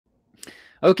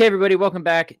Okay, everybody, welcome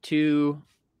back to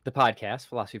the podcast,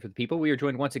 Philosophy for the People. We are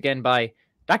joined once again by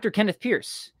Dr. Kenneth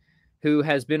Pearce, who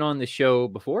has been on the show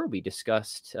before. We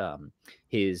discussed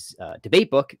his debate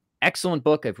book, excellent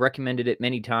book. I've recommended it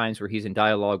many times, where he's in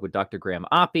dialogue with Dr. Graham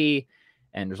Oppy,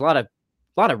 and there's a lot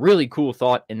of really cool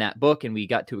thought in that book, and we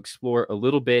got to explore a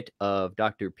little bit of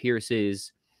Dr.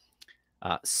 Pearce's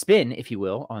spin, if you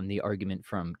will, on the argument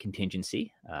from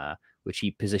contingency, which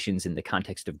he positions in the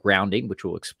context of grounding, which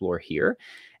we'll explore here.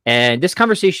 And this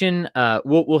conversation,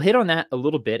 we'll hit on that a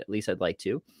little bit, at least I'd like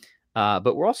to.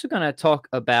 But we're also going to talk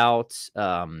about,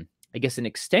 I guess, an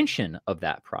extension of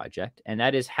that project, and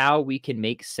that is how we can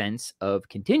make sense of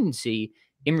contingency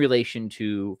in relation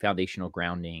to foundational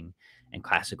grounding and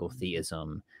classical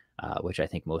theism, which I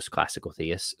think most classical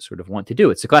theists sort of want to do.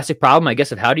 It's a classic problem, I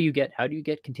guess, of how do you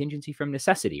get contingency from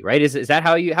necessity, right? Is that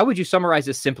how would you summarize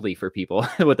this simply for people?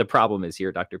 What the problem is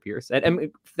here, Dr. Pearce? And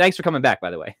thanks for coming back,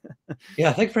 by the way.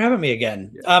 Yeah, thanks for having me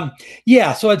again.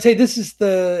 Yeah, so I'd say this is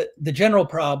the general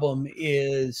problem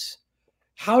is,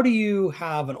 how do you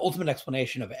have an ultimate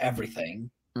explanation of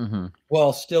everything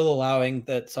while still allowing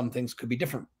that some things could be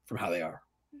different from how they are?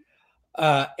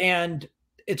 And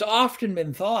it's often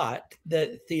been thought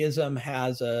that theism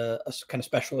has a kind of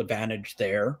special advantage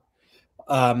there.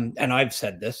 And I've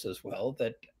said this as well,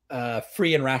 that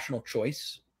free and rational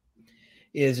choice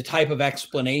is a type of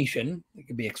explanation that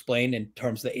can be explained in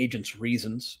terms of the agent's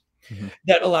reasons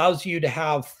that allows you to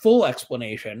have full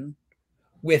explanation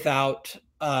without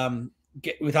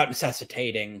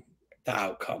necessitating the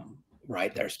outcome,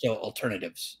 right? There's still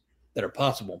alternatives that are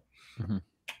possible.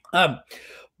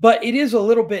 But it is a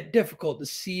little bit difficult to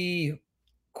see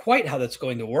quite how that's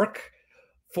going to work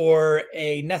for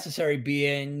a necessary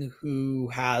being who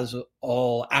has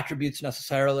all attributes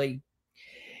necessarily.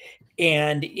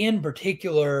 And in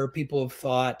particular, people have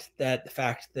thought that the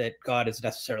fact that God is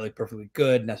necessarily perfectly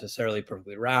good, necessarily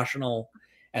perfectly rational,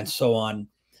 and so on,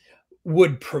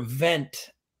 would prevent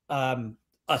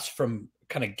us from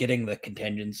kind of getting the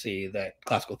contingency that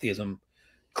classical theism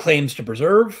claims to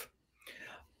preserve.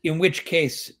 In which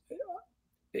case,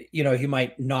 you know, he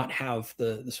might not have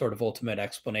the sort of ultimate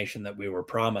explanation that we were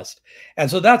promised.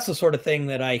 And so that's the sort of thing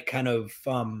that I kind of,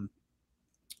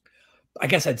 I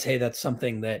guess I'd say that's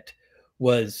something that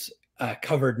was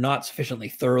covered not sufficiently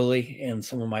thoroughly in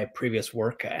some of my previous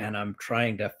work. And I'm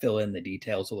trying to fill in the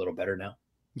details a little better now.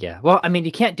 Yeah, well, I mean,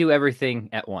 you can't do everything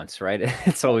at once, right?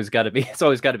 It's always got to be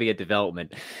a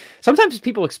development. Sometimes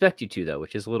people expect you to, though,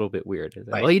 which is a little bit weird.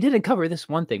 Right. Well, you didn't cover this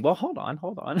one thing. Well, hold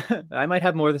on. I might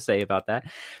have more to say about that.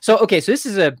 So, okay, so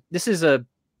this is a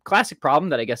classic problem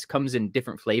that I guess comes in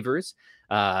different flavors.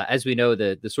 As we know,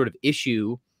 the sort of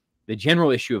issue, the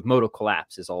general issue of modal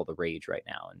collapse is all the rage right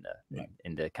now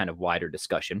in the kind of wider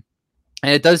discussion,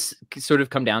 and it does sort of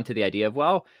come down to the idea of,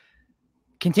 well,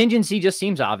 contingency just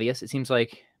seems obvious. It seems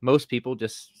like most people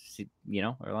just, you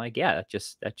know, are like, yeah,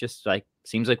 that just like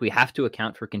seems like we have to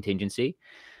account for contingency.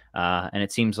 And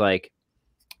it seems like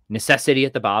necessity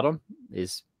at the bottom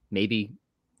is maybe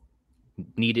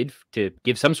needed to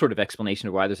give some sort of explanation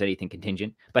of why there's anything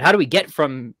contingent. But how do we get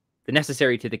from the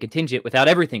necessary to the contingent without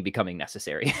everything becoming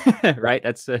necessary? Right?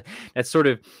 That's sort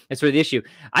of the issue.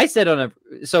 I said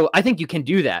so I think you can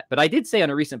do that, but I did say on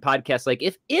a recent podcast, like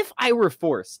if I were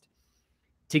forced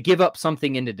to give up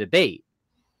something in the debate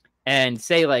and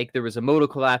say, like, there was a modal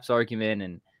collapse argument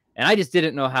and I just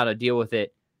didn't know how to deal with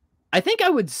it, I think I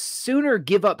would sooner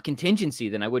give up contingency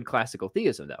than I would classical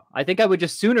theism, though. I think I would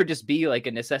just sooner be like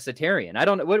a necessitarian. I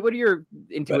don't know. What are your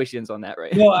intuitions on that,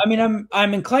 right? Well, I mean,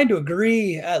 I'm inclined to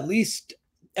agree, at least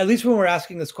when we're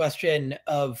asking this question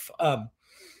of,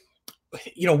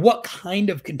 you know, what kind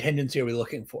of contingency are we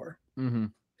looking for?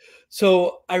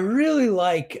 So I really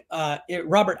like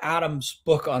Robert Adams'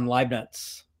 book on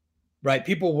Leibniz, right?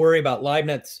 People worry about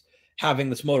Leibniz having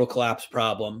this modal collapse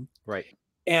problem. Right.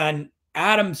 And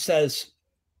Adams says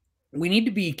we need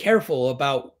to be careful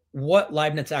about what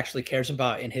Leibniz actually cares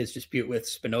about in his dispute with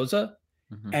Spinoza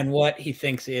and what he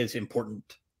thinks is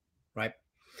important, right?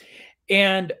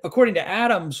 And according to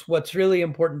Adams, what's really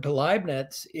important to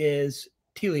Leibniz is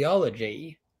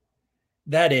teleology.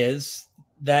 That is,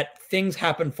 that things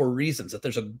happen for reasons, that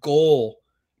there's a goal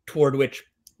toward which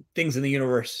things in the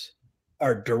universe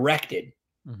are directed.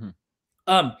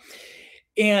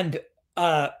 And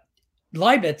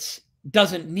Leibniz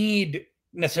doesn't need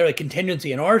necessarily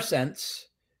contingency in our sense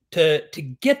to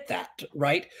get that,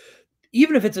 right?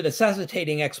 Even if it's a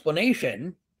necessitating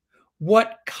explanation,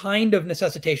 what kind of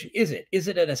necessitation is it? Is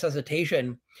it a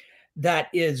necessitation that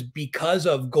is because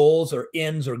of goals or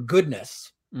ends or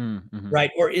goodness?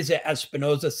 Right? Or is it, as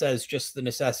Spinoza says, just the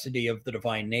necessity of the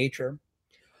divine nature?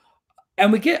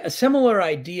 And we get a similar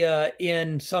idea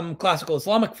in some classical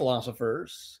Islamic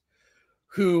philosophers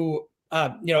who,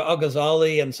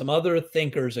 Al-Ghazali and some other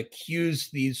thinkers accuse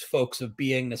these folks of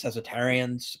being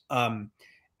necessitarians, and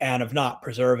of not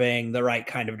preserving the right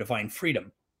kind of divine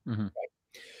freedom. Mm-hmm.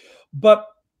 But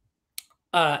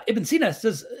Ibn Sina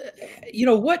says,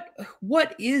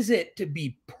 what is it to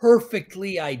be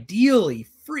perfectly ideally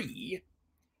free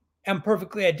and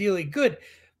perfectly ideally good?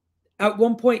 At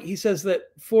one point, he says that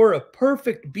for a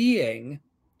perfect being,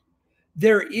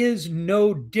 there is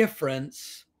no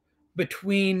difference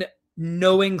between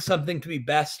knowing something to be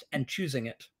best and choosing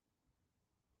it.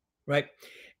 Right.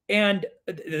 And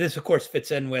this, of course,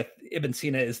 fits in with Ibn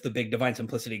Sina is the big divine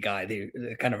simplicity guy, the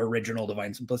kind of original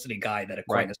divine simplicity guy that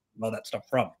Aquinas and all that stuff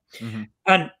from. Mm-hmm.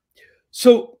 And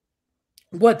so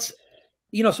what's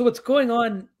going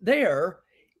on there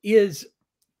is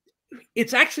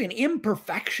it's actually an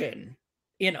imperfection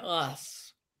in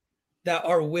us that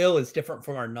our will is different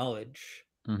from our knowledge.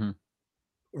 Mm-hmm.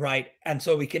 Right. And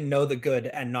so we can know the good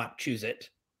and not choose it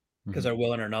because Mm-hmm. our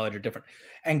will and our knowledge are different.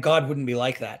 And God wouldn't be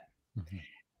like that. Mm-hmm.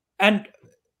 And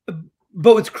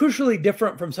but what's crucially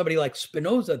different from somebody like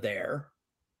Spinoza there,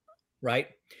 right,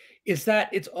 is that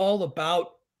it's all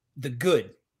about the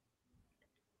good.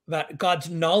 That God's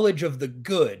knowledge of the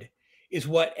good is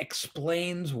what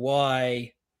explains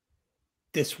why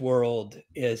this world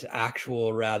is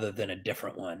actual rather than a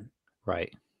different one.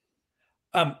 Right.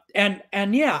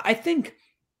 And yeah, I think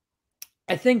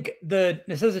the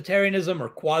necessitarianism or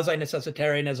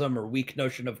quasi-necessitarianism or weak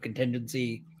notion of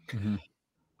contingency, Mm-hmm.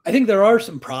 I think there are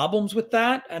some problems with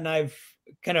that. And I've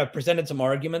kind of presented some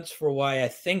arguments for why I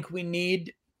think we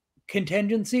need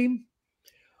contingency.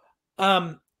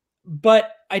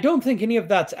 But I don't think any of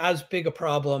that's as big a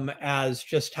problem as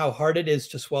just how hard it is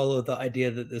to swallow the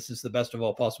idea that this is the best of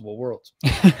all possible worlds.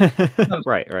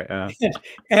 Right.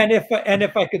 And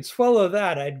if I could swallow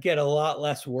that, I'd get a lot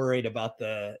less worried about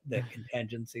the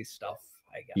contingency stuff,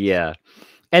 I guess. Yeah.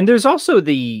 And there's also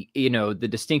the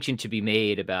distinction to be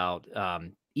made about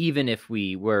even if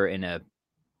we were in a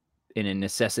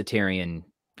necessitarian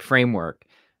framework,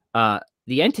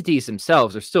 the entities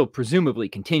themselves are still presumably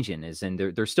contingent, as in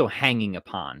they're still hanging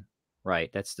upon,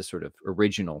 right? That's the sort of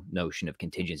original notion of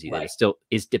contingency, that it still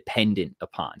is dependent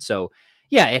upon. So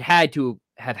yeah, it had to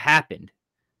have happened,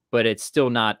 but it's still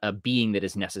not a being that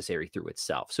is necessary through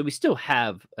itself. So we still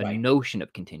have a notion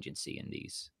of contingency in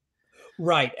these.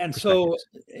 Right. And so,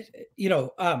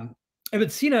 Ibn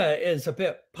Sina is a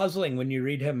bit puzzling when you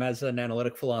read him as an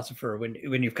analytic philosopher,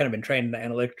 when you've kind of been trained in the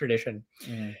analytic tradition,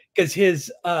 because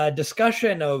his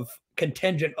discussion of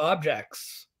contingent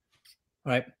objects,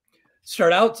 right,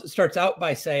 starts out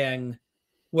by saying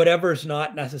whatever's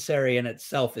not necessary in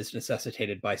itself is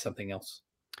necessitated by something else.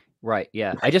 Right.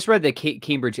 Yeah. I just read the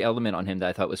Cambridge element on him that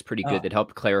I thought was pretty good, that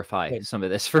helped clarify some of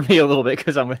this for me a little bit,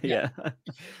 because I'm with Yeah.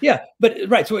 But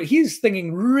right. So what he's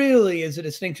thinking really is a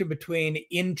distinction between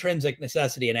intrinsic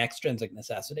necessity and extrinsic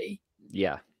necessity.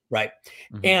 Yeah. Right.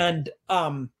 Mm-hmm.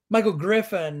 And Michael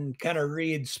Griffin kind of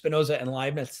reads Spinoza and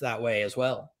Leibniz that way as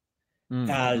well,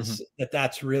 as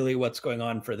that's really what's going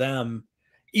on for them,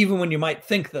 even when you might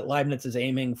think that Leibniz is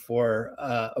aiming for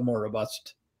a more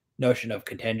robust notion of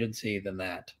contingency than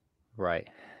that. Right.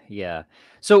 Yeah.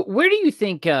 So where do you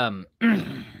think so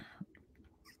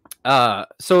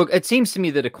it seems to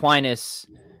me that Aquinas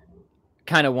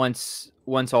kind of wants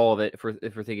all of it, if we're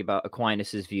thinking about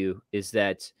Aquinas's view, is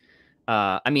that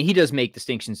I mean, he does make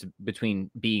distinctions between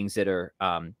beings that are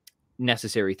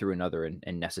necessary through another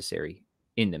and necessary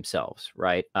in themselves,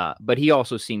 right? But he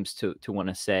also seems to want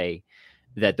to say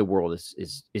that the world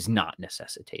is not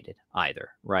necessitated either,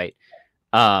 right?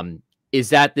 Is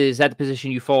that the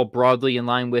position you fall broadly in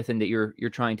line with, and that you're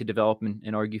trying to develop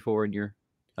and argue for in your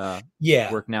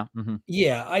work now? Mm-hmm.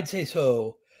 Yeah, I'd say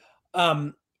so.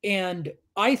 And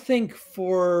I think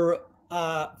for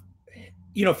a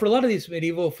lot of these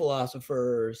medieval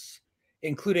philosophers,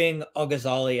 including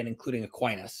Al-Ghazali and including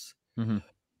Aquinas,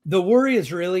 the worry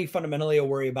is really fundamentally a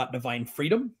worry about divine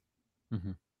freedom.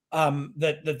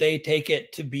 That they take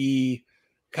it to be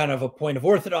kind of a point of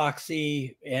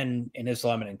orthodoxy in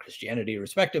Islam and in Christianity,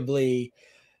 respectively,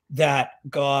 that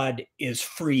God is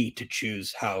free to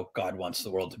choose how God wants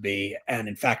the world to be, and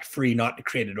in fact, free not to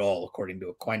create at all, according to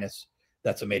Aquinas.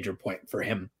 That's a major point for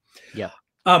him. Yeah.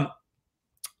 I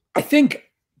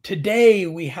think today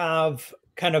we have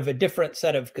kind of a different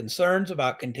set of concerns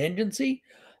about contingency.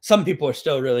 Some people are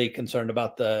still really concerned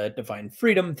about the divine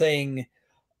freedom thing.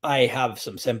 I have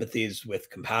some sympathies with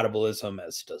compatibilism,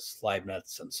 as does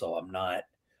Leibniz, and so I'm not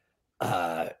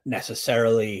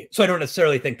necessarily. So I don't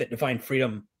necessarily think that divine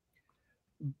freedom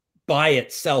by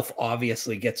itself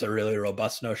obviously gets a really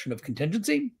robust notion of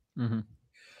contingency.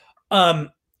 Mm-hmm.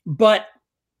 But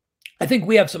I think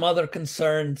we have some other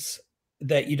concerns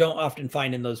that you don't often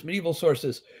find in those medieval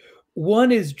sources.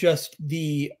 One is just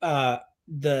the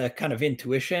kind of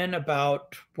intuition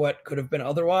about what could have been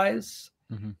otherwise,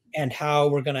 Mm-hmm. and how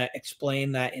we're going to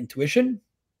explain that intuition.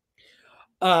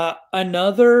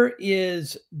 Another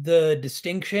is the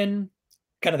distinction,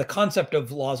 kind of the concept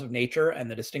of laws of nature,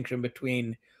 and the distinction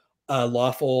between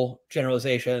lawful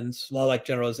generalizations, law-like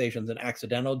generalizations, and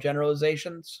accidental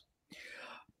generalizations.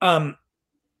 And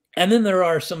then there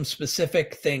are some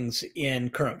specific things in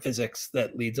current physics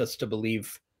that leads us to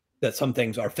believe that some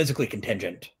things are physically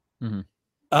contingent.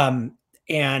 Mm-hmm.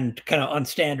 And kind of on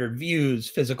standard views,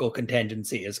 physical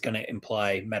contingency is going to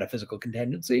imply metaphysical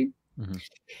contingency. Mm-hmm.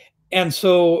 And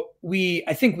so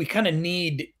I think we kind of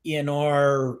need, in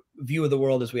our view of the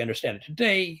world as we understand it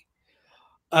today,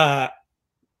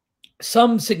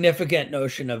 some significant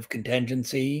notion of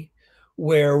contingency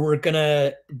where we're going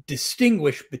to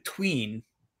distinguish between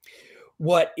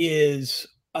what is,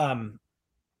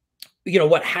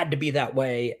 what had to be that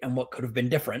way and what could have been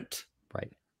different.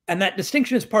 Right. And that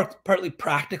distinction is partly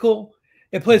practical.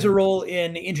 It plays a role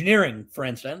in engineering, for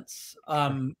instance.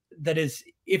 That is,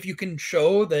 if you can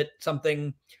show that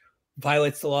something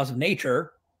violates the laws of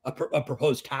nature, a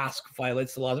proposed task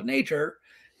violates the laws of nature,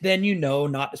 then you know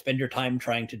not to spend your time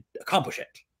trying to accomplish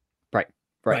it. Right.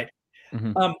 Right.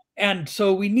 Mm-hmm. And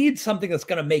so we need something that's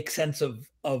going to make sense of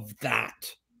that.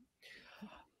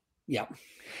 Yeah.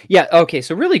 Yeah. Okay.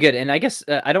 So really good. And I guess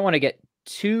I don't want to get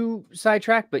too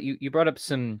sidetracked, but you brought up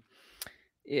some,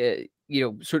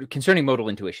 sort of concerning modal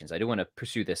intuitions. I do want to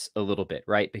pursue this a little bit,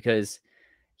 right? Because,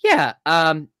 yeah,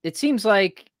 it seems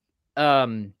like,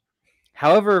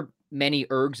 however many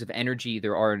ergs of energy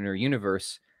there are in our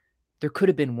universe, there could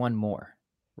have been one more,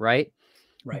 right?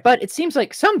 Right. But it seems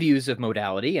like some views of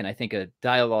modality, and I think a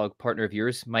dialogue partner of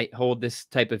yours might hold this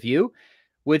type of view,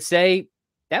 would say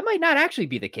that might not actually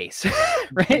be the case,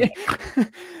 right?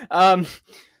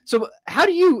 So how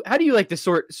do you like to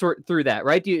sort through that,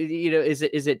 right? Do you know, is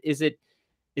it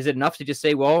enough to just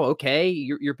say, well, okay,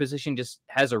 your position just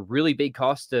has a really big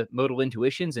cost to modal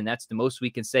intuitions, and that's the most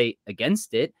we can say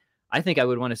against it? I think I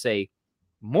would want to say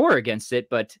more against it,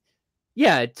 but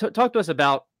yeah, talk to us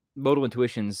about modal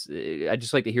intuitions. I'd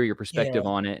just like to hear your perspective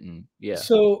on it. And yeah.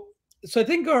 So I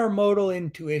think our modal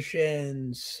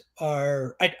intuitions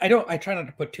are, I try not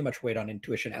to put too much weight on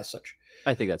intuition as such.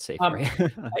 I think that's safe, right?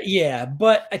 Yeah,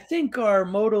 but I think our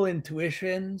modal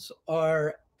intuitions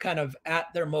are kind of at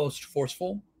their most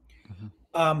forceful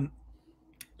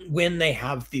when they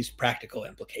have these practical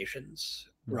implications,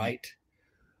 right?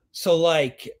 So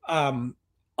like,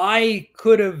 I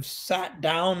could have sat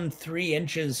down 3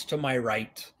 inches to my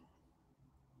right.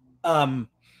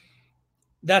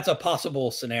 That's a possible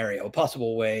scenario, a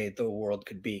possible way the world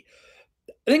could be.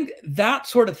 I think that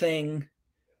sort of thing,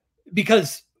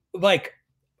 because like,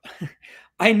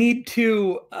 I need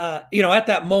to, at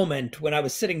that moment when I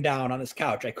was sitting down on this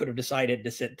couch, I could have decided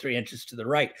to sit 3 inches to the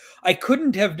right. I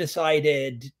couldn't have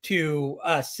decided to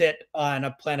sit on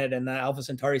a planet in the Alpha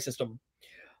Centauri system,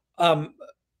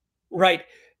 right?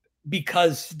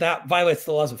 Because that violates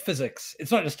the laws of physics.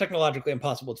 It's not just technologically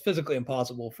impossible, it's physically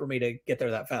impossible for me to get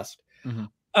there that fast.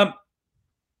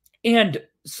 And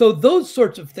so those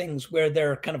sorts of things where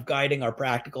they're kind of guiding our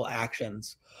practical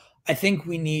actions, I think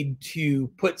we need to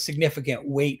put significant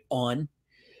weight on.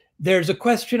 There's a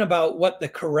question about what the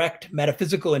correct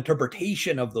metaphysical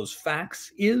interpretation of those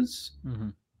facts is.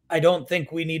 I don't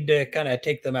think we need to kind of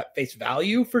take them at face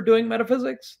value for doing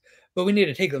metaphysics, but we need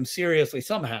to take them seriously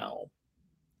somehow.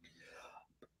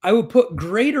 I would put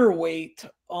greater weight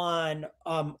on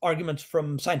arguments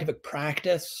from scientific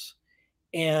practice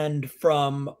and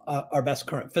from our best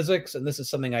current physics. And this is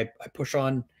something I push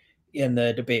on in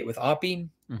the debate with Oppie.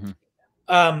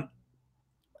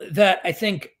 That I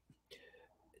think,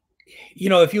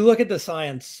 if you look at the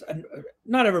science, and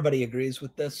not everybody agrees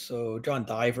with this. So John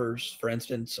Divers, for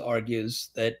instance, argues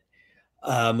that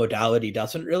modality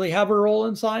doesn't really have a role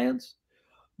in science.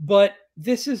 But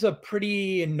this is a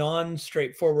pretty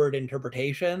non-straightforward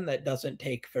interpretation that doesn't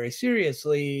take very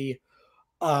seriously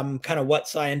kind of what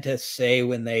scientists say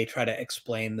when they try to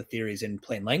explain the theories in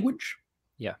plain language.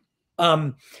 Yeah.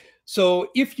 So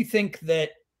if you think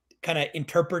that kind of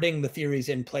interpreting the theories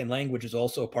in plain language is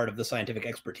also part of the scientific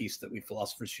expertise that we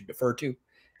philosophers should defer to,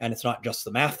 and it's not just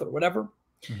the math or whatever,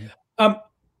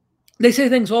 they say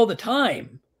things all the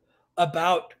time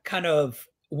about kind of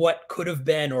what could have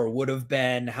been or would have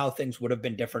been, how things would have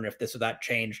been different if this or that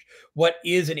changed, what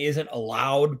is and isn't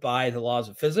allowed by the laws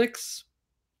of physics,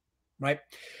 right?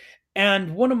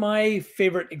 And one of my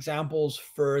favorite examples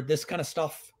for this kind of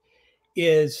stuff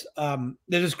is there's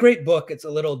this great book. It's a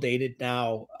little dated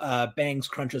now, Bangs,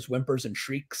 Crunches, Whimpers, and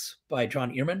Shrieks by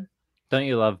John Earman. Don't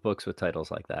you love books with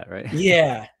titles like that, right?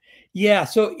 Yeah. Yeah.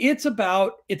 So it's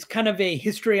kind of a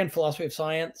history and philosophy of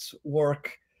science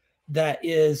work that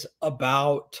is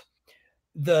about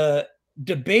the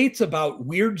debates about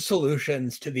weird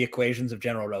solutions to the equations of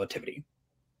general relativity.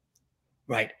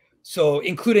 Right. So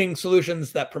including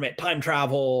solutions that permit time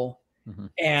travel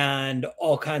and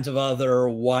all kinds of other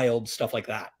wild stuff like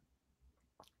that.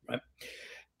 Right.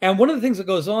 And one of the things that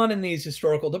goes on in these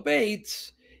historical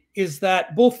debates is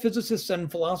that both physicists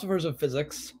and philosophers of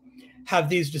physics have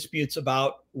these disputes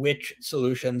about which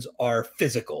solutions are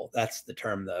physical. That's the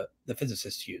term the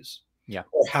physicists use. Yeah.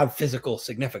 Or have physical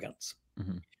significance.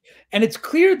 And it's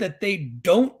clear that they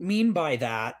don't mean by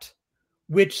that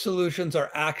which solutions are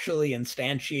actually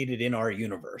instantiated in our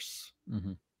universe.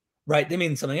 Right? They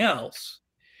mean something else.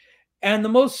 And the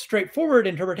most straightforward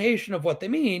interpretation of what they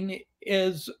mean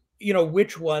is,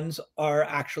 which ones are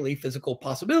actually physical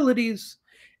possibilities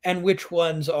and which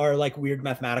ones are like weird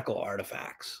mathematical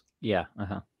artifacts. Yeah.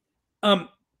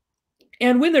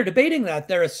 And when they're debating that,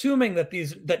 they're assuming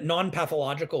that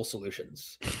non-pathological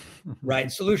solutions,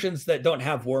 right? Solutions that don't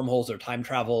have wormholes or time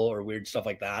travel or weird stuff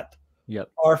like that,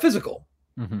 are physical.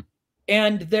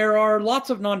 And there are lots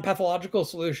of non-pathological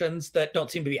solutions that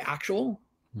don't seem to be actual.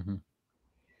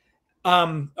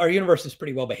 Our universe is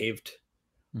pretty well behaved.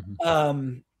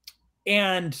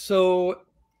 And so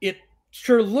it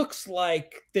sure looks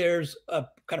like there's a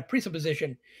kind of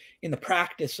presupposition in the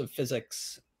practice of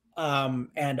physics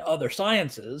and other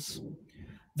sciences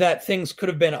that things could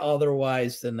have been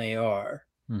otherwise than they are.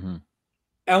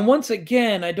 And once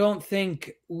again, I don't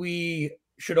think we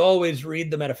should always read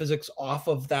the metaphysics off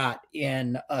of that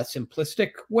in a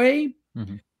simplistic way.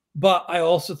 But I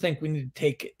also think we need to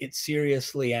take it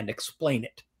seriously and explain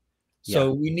it.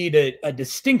 So we need a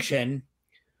distinction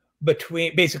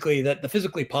between basically that the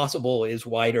physically possible is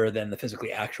wider than the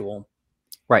physically actual.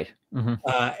 Right.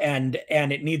 And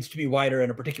it needs to be wider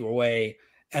in a particular way.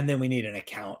 And then we need an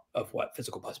account of what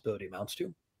physical possibility amounts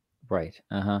to. Right.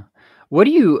 What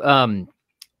do you,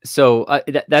 so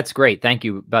that's great. Thank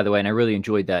you, by the way. And I really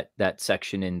enjoyed that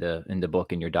section in the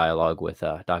book in your dialogue with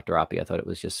Dr. Appy. I thought it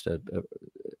was just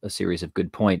a series of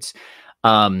good points.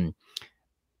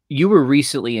 You were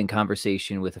recently in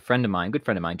conversation with a friend of mine, good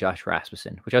friend of mine, Josh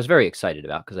Rasmussen, which I was very excited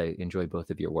about because I enjoy both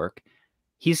of your work.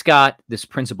 He's got this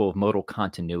principle of modal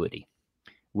continuity,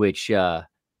 which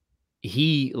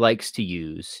he likes to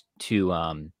use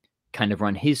to kind of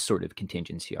run his sort of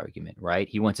contingency argument, right?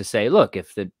 He wants to say, look,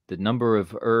 if the number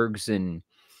of ergs in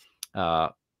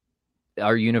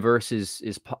our universe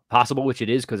is possible, which it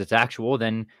is because it's actual,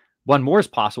 then one more is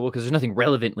possible because there's nothing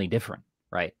relevantly different,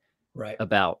 right? Right.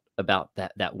 About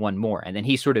that one more. And then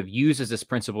he sort of uses this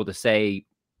principle to say,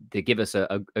 to give us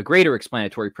a greater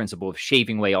explanatory principle of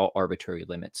shaving away all arbitrary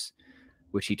limits,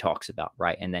 which he talks about,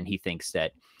 right? And then he thinks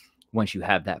that once you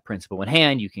have that principle in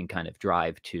hand, you can kind of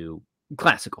drive to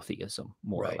classical theism,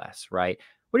 more or less, right?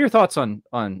 What are your thoughts on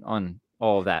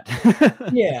all of that?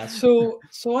 Yeah, so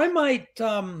I might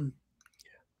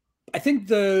I think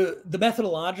the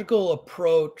methodological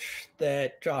approach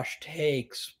that Josh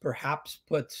takes perhaps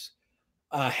puts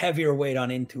a heavier weight on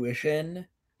intuition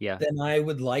than I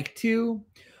would like to,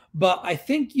 but I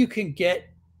think you can get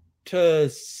to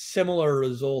similar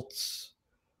results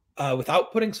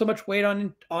without putting so much weight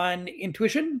on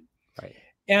intuition. Right.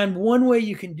 And one way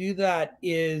you can do that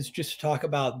is just to talk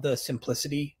about the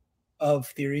simplicity of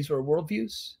theories or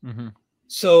worldviews.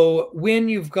 So when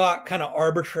you've got kind of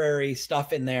arbitrary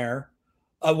stuff in there,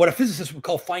 what a physicist would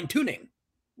call fine tuning,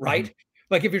 right?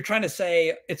 Like if you're trying to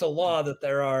say it's a law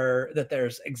that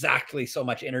there's exactly so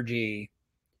much energy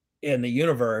in the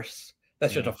universe,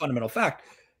 that's just a fundamental fact.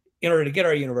 In order to get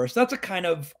our universe, that's a kind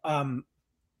of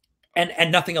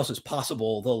and nothing else is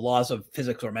possible. The laws of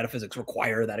physics or metaphysics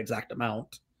require that exact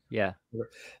amount. Yeah.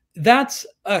 That's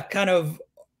a kind of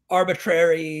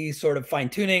arbitrary sort of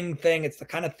fine-tuning thing. It's the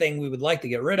kind of thing we would like to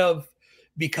get rid of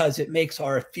because it makes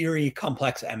our theory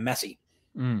complex and messy.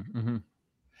 And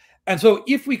so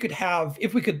if we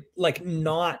could like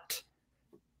not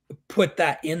put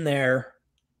that in there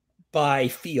by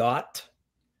fiat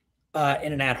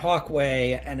in an ad hoc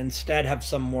way and instead have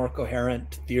some more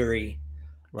coherent theory,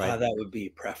 that would be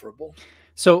preferable.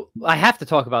 So I have to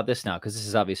talk about this now because this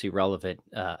is obviously relevant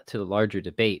to the larger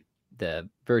debate, the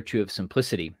virtue of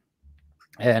simplicity.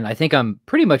 And I think I'm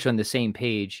pretty much on the same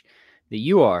page that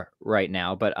you are right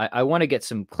now, but I want to get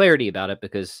some clarity about it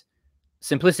because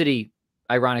simplicity,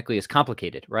 ironically is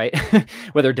complicated, right?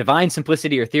 Whether divine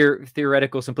simplicity or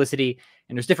theoretical simplicity,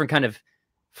 and there's different kind of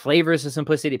flavors of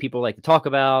simplicity people like to talk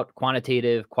about: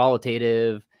 quantitative,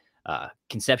 qualitative,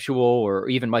 conceptual, or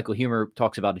even Michael Huemer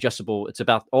talks about adjustable. It's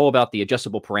all about the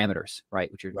adjustable parameters,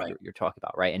 right? Which you're talking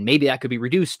about, right? And maybe that could be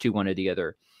reduced to one or the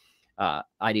other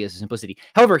ideas of simplicity.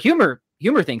 However, Huemer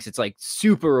thinks it's like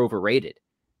super overrated.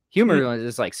 Huemer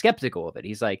is like skeptical of it.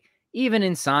 He's like, even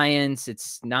in science,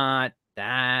 it's not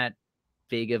that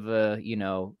big of a,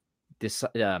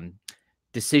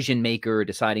 decision maker,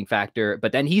 deciding factor.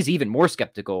 But then he's even more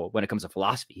skeptical when it comes to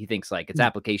philosophy. He thinks like its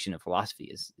application of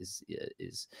philosophy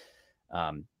is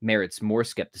merits more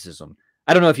skepticism.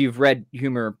 I don't know if you've read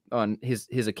Huemer on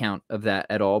his account of that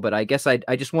at all, but I guess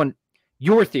I just want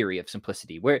your theory of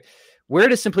simplicity. Where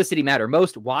does simplicity matter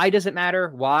most? Why does it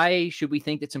matter? Why should we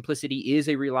think that simplicity is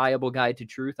a reliable guide to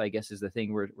truth? I guess is the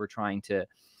thing we're trying to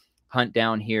hunt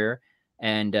down here.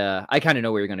 And I kind of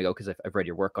know where you're going to go because I've read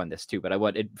your work on this too.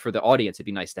 But for the audience, it'd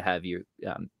be nice to have you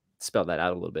spell that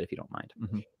out a little bit if you don't mind.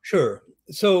 Mm-hmm. Sure.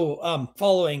 So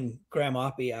following Graham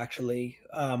Oppy, actually,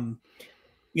 I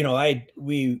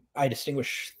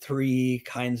distinguish three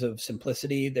kinds of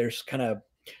simplicity. There's kind of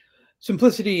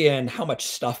simplicity in how much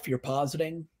stuff you're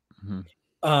positing.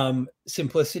 Mm-hmm.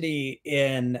 Simplicity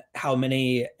in how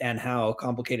many and how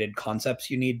complicated concepts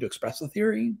you need to express the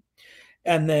theory.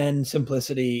 And then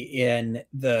simplicity in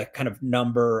the kind of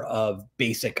number of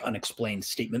basic unexplained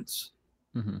statements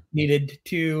needed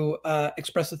to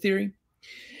express the theory.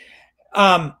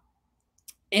 And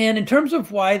in terms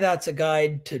of why that's a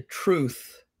guide to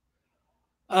truth,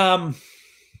 I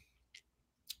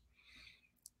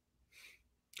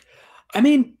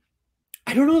mean,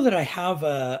 I don't know that I have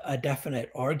a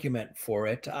definite argument for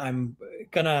it.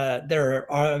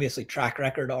 There are obviously track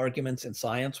record arguments in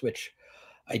science, which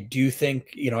I do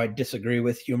think, I disagree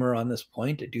with Huemer on this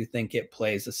point. I do think it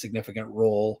plays a significant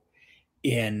role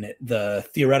in the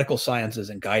theoretical sciences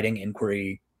and guiding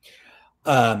inquiry.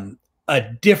 A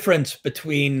difference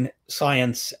between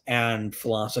science and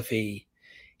philosophy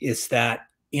is that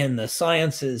in the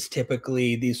sciences,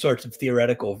 typically these sorts of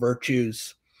theoretical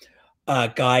virtues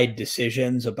guide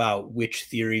decisions about which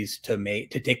theories to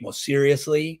take most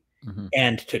seriously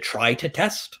and to try to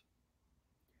test.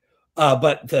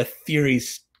 But the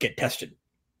theories get tested.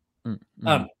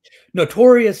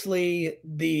 Notoriously,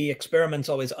 the experiments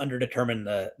always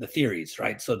underdetermine the theories,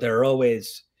 right? So they're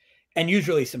always, and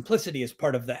usually simplicity is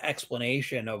part of the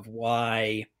explanation of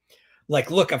why,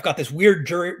 like, look, I've got this weird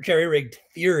jerry-rigged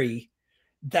theory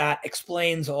that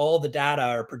explains all the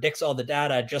data or predicts all the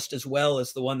data just as well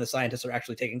as the one the scientists are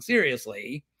actually taking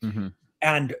seriously.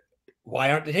 And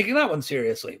why aren't they taking that one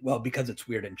seriously? Well, because it's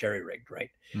weird and jerry-rigged, right?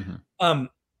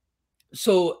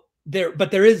 So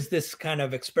there is this kind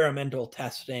of experimental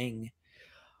testing.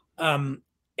 And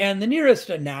the nearest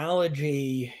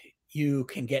analogy you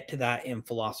can get to that in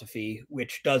philosophy,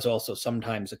 which does also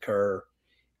sometimes occur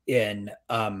in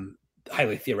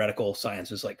highly theoretical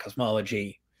sciences like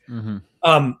cosmology,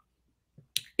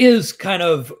 is kind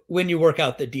of when you work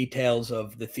out the details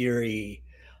of the theory,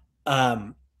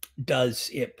 does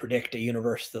it predict a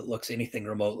universe that looks anything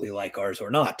remotely like ours or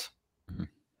not?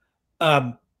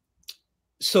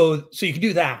 So you can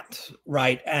do that,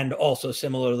 right? And also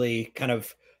similarly, kind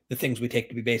of the things we take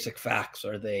to be basic facts,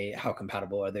 how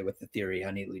compatible are they with the theory?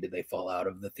 How neatly do they fall out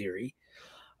of the theory?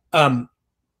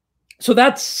 So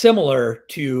that's similar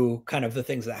to kind of the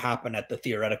things that happen at the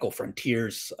theoretical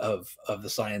frontiers of the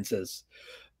sciences,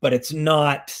 but it's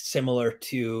not similar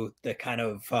to the kind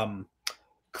of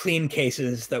clean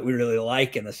cases that we really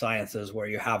like in the sciences where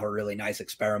you have a really nice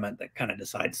experiment that kind of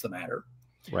decides the matter.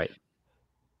 Right.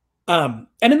 And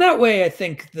in that way, I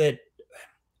think that,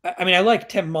 I like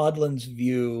Tim Maudlin's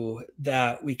view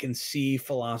that we can see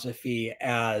philosophy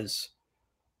as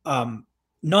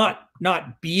not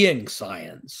being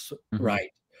science, right,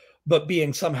 but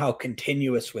being somehow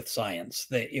continuous with science.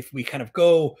 That if we kind of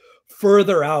go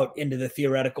further out into the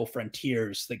theoretical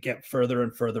frontiers that get further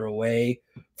and further away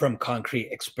from concrete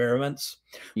experiments,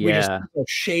 we just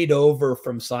shade over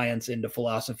from science into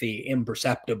philosophy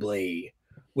imperceptibly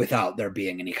without there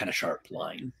being any kind of sharp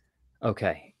line.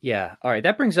 Okay. Yeah. All right.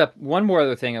 That brings up one more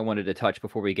other thing I wanted to touch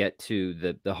before we get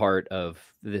to the heart of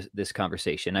this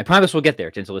conversation. I promise we'll get there,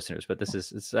 gentle listeners, but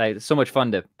it's so much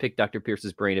fun to pick Dr.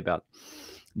 Pearce's brain about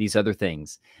these other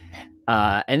things.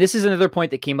 And this is another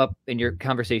point that came up in your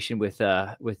conversation with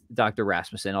Dr.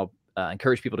 Rasmussen. I'll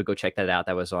encourage people to go check that out.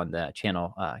 That was on the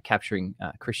channel, Capturing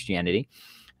Christianity.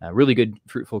 Really good,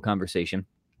 fruitful conversation.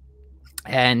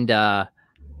 And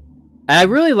I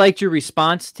really liked your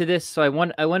response to this, so I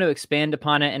want to expand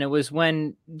upon it. And it was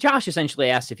when Josh essentially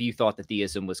asked if you thought that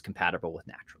theism was compatible with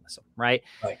naturalism, right?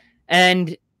 Right.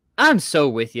 And I'm so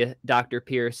with you, Dr.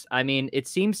 Pearce. I mean, it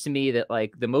seems to me that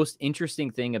like the most interesting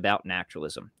thing about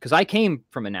naturalism, because I came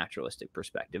from a naturalistic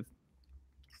perspective,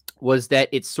 was that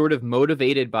it's sort of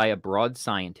motivated by a broad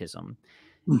scientism,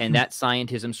 and that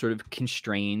scientism sort of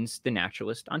constrains the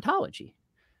naturalist ontology.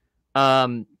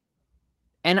 And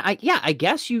I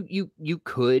guess you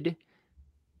could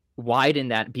widen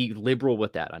that, be liberal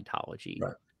with that ontology.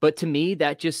 Right. But to me,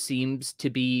 that just seems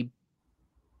to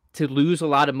lose a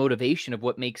lot of motivation of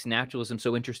what makes naturalism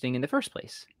so interesting in the first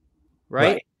place.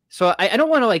 Right. So I don't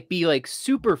want to like be like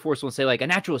super forceful and say like a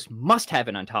naturalist must have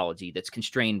an ontology that's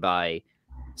constrained by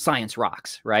science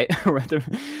rocks, right?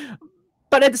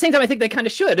 But at the same time, I think they kind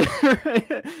of should.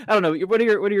 I don't know. What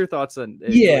are your thoughts on?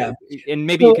 Yeah, and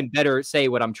maybe you can better say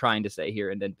what I'm trying to say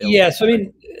here, and then build. Yeah, so I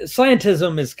mean,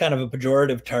 scientism is kind of a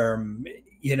pejorative term,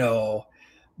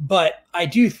 but I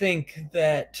do think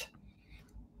that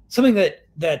something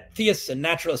that theists and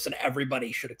naturalists and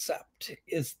everybody should accept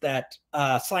is that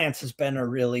science has been a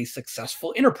really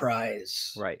successful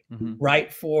enterprise, right?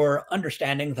 Right, for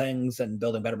understanding things and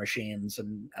building better machines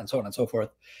and so on and so forth,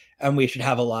 and we should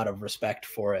have a lot of respect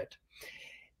for it.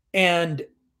 And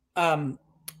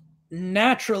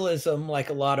naturalism, like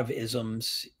a lot of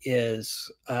isms,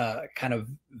 is kind of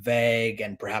vague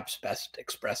and perhaps best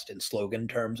expressed in slogan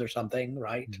terms or something,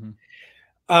 right?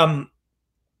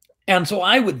 And so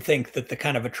I would think that the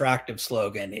kind of attractive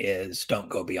slogan is "Don't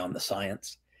go beyond the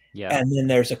science." Yeah. And then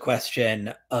there's a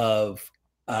question of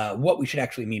what we should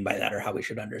actually mean by that, or how we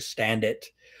should understand it.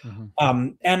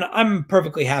 And I'm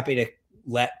perfectly happy to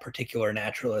let particular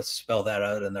naturalists spell that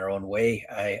out in their own way.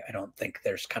 I don't think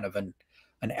there's kind of an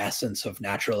essence of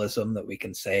naturalism that we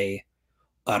can say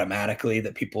automatically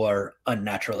that people are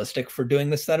unnaturalistic for doing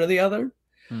this, that, or the other.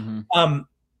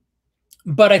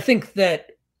 But I think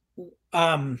that,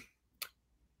 that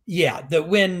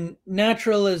when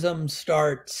naturalism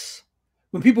starts,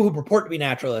 when people who purport to be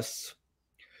naturalists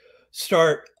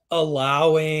start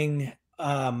allowing,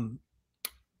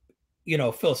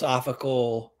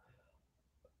 philosophical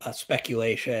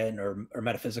speculation or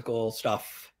metaphysical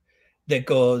stuff that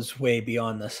goes way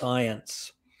beyond the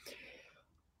science,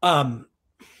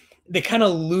 they kind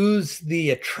of lose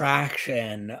the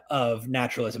attraction of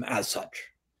naturalism as such.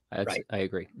 Right. I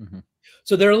agree.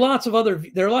 So there are lots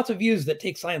of views that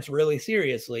take science really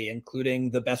seriously,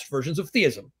 including the best versions of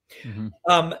theism.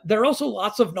 There are also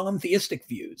lots of non-theistic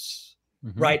views,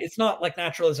 right? It's not like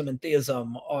naturalism and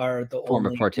theism are the form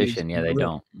only of partition. Yeah, they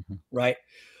don't. Right.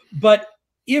 But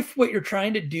if what you're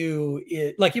trying to do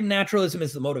is, like, if naturalism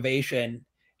is the motivation,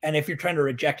 and if you're trying to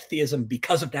reject theism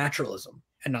because of naturalism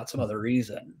and not some other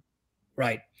reason,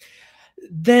 right,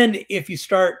 then if you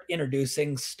start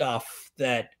introducing stuff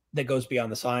that goes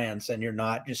beyond the science and you're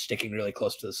not just sticking really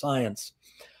close to the science,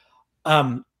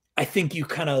 I think you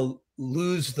kind of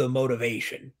lose the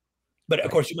motivation. But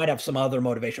of course, you might have some other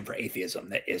motivation for atheism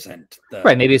that isn't the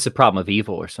right. Maybe it's a problem of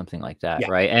evil or something like that, Yeah.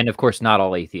 right? And of course, not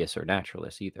all atheists are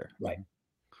naturalists either. Right.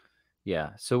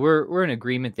 Yeah. So we're in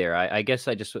agreement there. I guess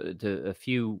I just a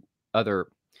few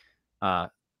other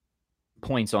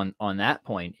points on that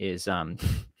point is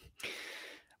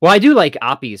well, I do like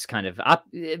Oppie's kind of but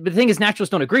the thing is,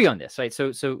 naturalists don't agree on this, right?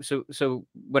 So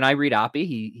when I read Oppie,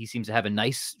 he seems to have a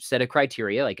nice set of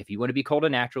criteria. Like, if you want to be called a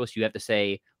naturalist, you have to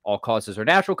say all causes are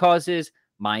natural causes,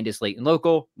 mind is latent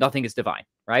local, nothing is divine,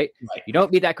 right? You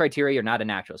don't meet that criteria, you're not a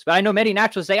naturalist. But I know many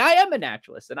naturalists say, I am a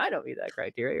naturalist, and I don't meet that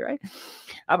criteria, right?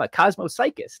 I'm a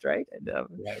cosmopsychist, right? And,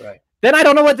 right. Then I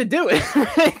don't know what to do.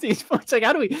 Right? These points, like,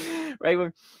 how do we,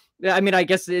 right? I mean, I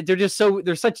guess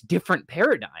they're such different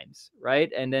paradigms,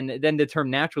 right? And then the term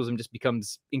naturalism just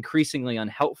becomes increasingly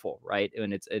unhelpful, right?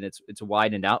 And it's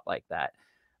widened out like that.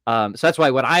 So that's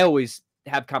why when I always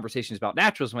have conversations about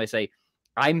naturalism, I say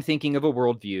I'm thinking of a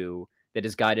worldview that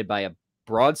is guided by a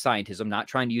broad scientism, not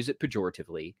trying to use it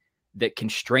pejoratively, that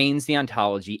constrains the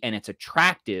ontology, and it's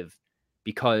attractive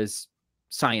because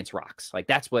science rocks. Like,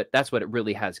 that's what it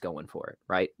really has going for it,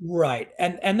 right? Right.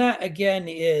 And that again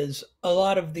is a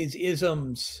lot of these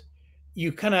isms,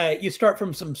 you start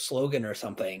from some slogan or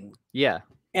something. Yeah.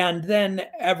 And then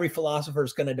every philosopher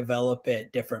is going to develop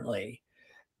it differently.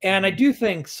 And I do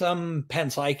think some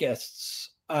panpsychists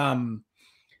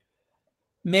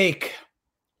make,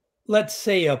 let's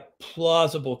say, a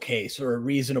plausible case or a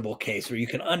reasonable case where you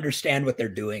can understand what they're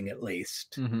doing, at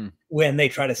least, when they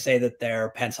try to say that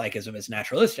their panpsychism is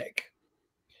naturalistic.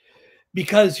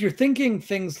 Because you're thinking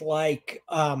things like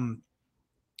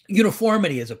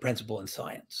uniformity is a principle in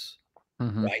science,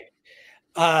 right?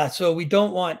 So we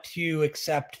don't want to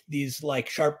accept these like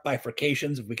sharp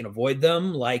bifurcations if we can avoid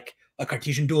them, like a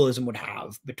Cartesian dualism would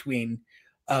have between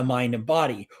mind and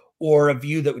body, or a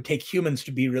view that would take humans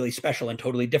to be really special and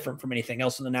totally different from anything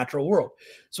else in the natural world.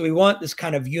 So we want this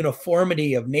kind of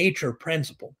uniformity of nature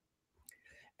principle.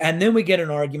 And then we get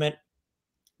an argument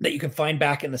that you can find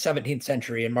back in the 17th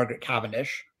century in Margaret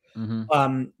Cavendish,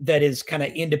 that is kind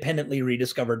of independently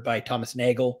rediscovered by Thomas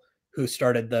Nagel, who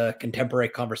started the contemporary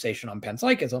conversation on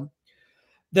panpsychism,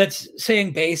 that's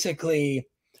saying basically,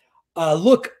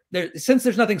 look, since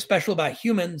there's nothing special about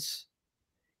humans,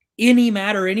 any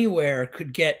matter anywhere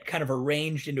could get kind of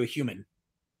arranged into a human,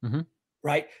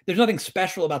 right? There's nothing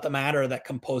special about the matter that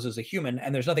composes a human,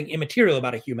 and there's nothing immaterial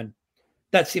about a human.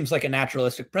 That seems like a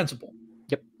naturalistic principle.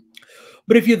 Yep.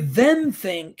 But if you then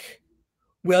think,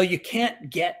 well, you can't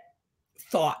get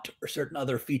thought or certain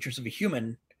other features of a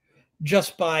human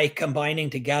just by combining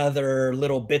together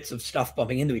little bits of stuff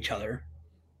bumping into each other,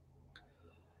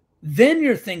 then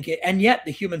you're thinking, and yet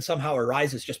the human somehow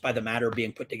arises just by the matter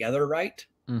being put together, right?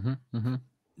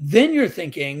 Then you're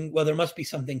thinking, well, there must be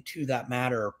something to that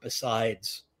matter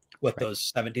besides what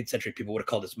those 17th century people would have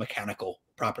called as mechanical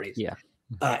properties. Yeah.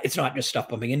 It's not just stuff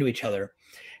bumping into each other.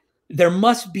 There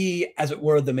must be, as it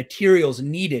were, the materials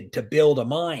needed to build a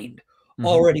mind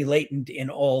already latent in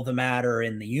all the matter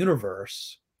in the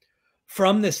universe,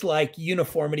 from this like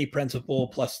uniformity principle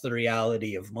plus the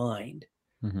reality of mind.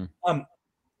 And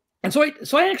so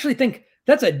I actually think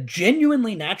that's a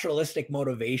genuinely naturalistic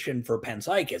motivation for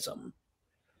panpsychism.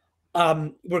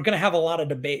 We're going to have a lot of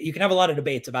debate. You can have a lot of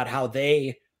debates about how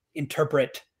they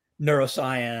interpret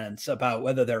neuroscience, about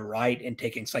whether they're right in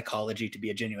taking psychology to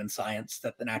be a genuine science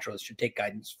that the naturalists should take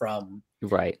guidance from,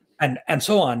 right, and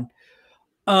so on.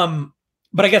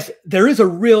 But I guess there is a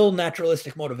real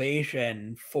naturalistic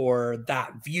motivation for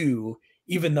that view,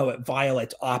 even though it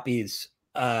violates Oppe's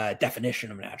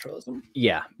definition of naturalism.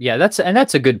 Yeah, that's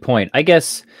a good point, I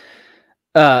guess.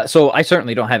 So I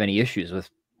certainly don't have any issues with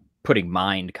putting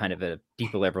mind kind of at a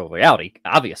deeper level of reality.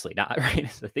 Obviously not, right?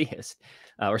 As a theist,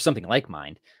 or something like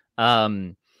mind.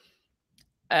 And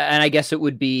I guess it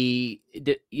would be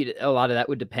a lot of that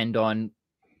would depend on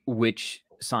which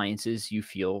sciences you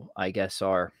feel, I guess,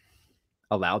 are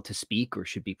allowed to speak or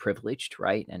should be privileged,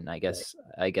 right? And I guess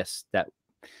that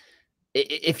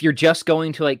if you're just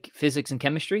going to like physics and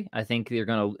chemistry, I think you're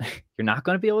not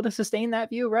gonna be able to sustain that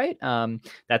view, right?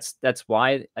 That's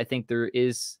why I think there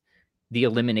is the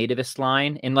eliminativist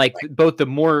line, and like both the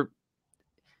more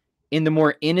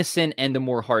innocent and the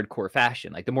more hardcore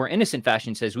fashion. Like the more innocent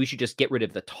fashion says we should just get rid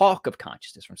of the talk of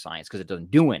consciousness from science because it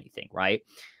doesn't do anything, right?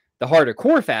 The harder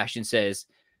core fashion says,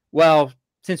 well,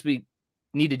 since we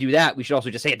need to do that, we should also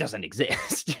just say it doesn't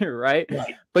exist, right?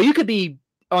 But you could be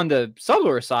on the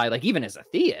subtler side, like even as a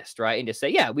theist, right? And just say,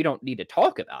 yeah, we don't need to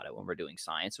talk about it when we're doing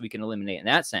science, so we can eliminate in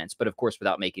that sense. But of course,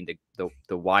 without making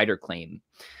the wider claim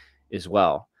as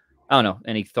well. I don't know.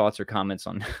 Any thoughts or comments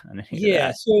on any of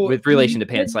that? So with relation to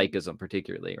panpsychism,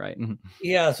 particularly, right?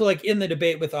 Yeah. So like in the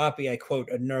debate with Oppe, I quote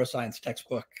a neuroscience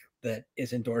textbook that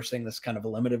is endorsing this kind of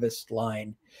eliminativist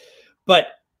line. But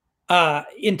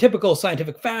in typical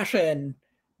scientific fashion,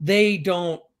 they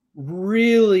don't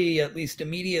really, at least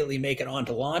immediately, make an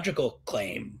ontological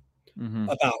claim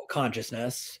about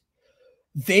consciousness.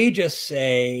 They just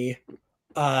say,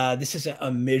 this isn't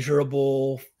a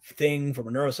measurable thing from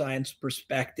a neuroscience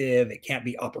perspective. It can't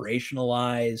be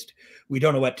operationalized. We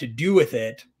don't know what to do with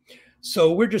it.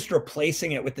 So we're just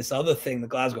replacing it with this other thing, the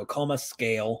Glasgow Coma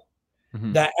scale,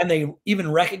 and they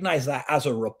even recognize that as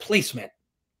a replacement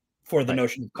for the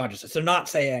notion of consciousness. They're not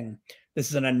saying this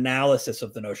is an analysis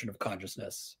of the notion of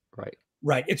consciousness.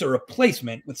 Right. It's a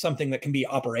replacement with something that can be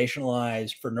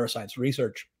operationalized for neuroscience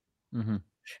research. And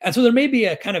so there may be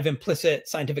a kind of implicit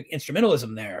scientific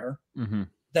instrumentalism there,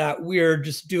 that we're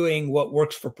just doing what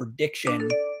works for prediction,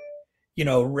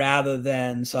 rather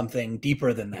than something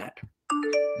deeper than that.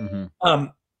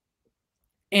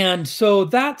 And so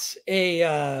that's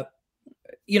a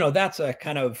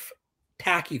kind of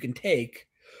tack you can take.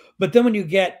 But then when you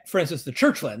get, for instance, the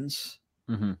Churchlands,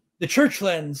 the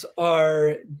Churchlands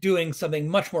are doing something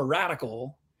much more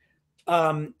radical,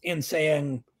 in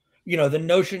saying, the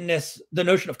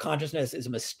notion of consciousness is a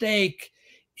mistake.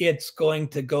 It's going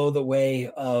to go the way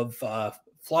of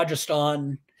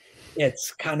phlogiston.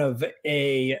 It's kind of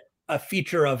a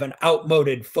feature of an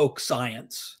outmoded folk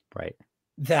science,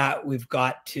 that we've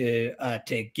got to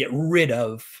get rid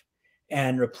of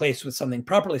and replace with something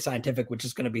properly scientific, which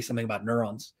is going to be something about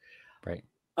neurons.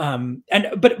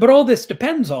 But all this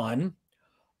depends on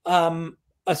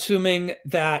assuming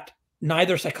that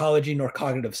neither psychology nor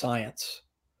cognitive science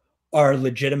are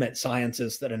legitimate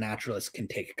sciences that a naturalist can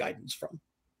take guidance from.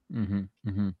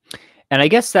 And I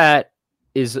guess that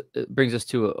brings us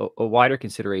to a wider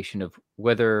consideration of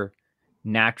whether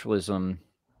naturalism,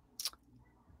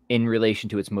 in relation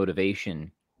to its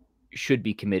motivation, should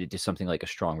be committed to something like a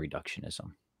strong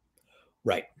reductionism.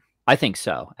 Right. I think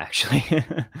so, actually.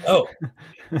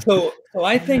 So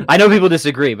I think, I know people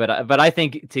disagree, but I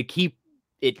think to keep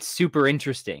it super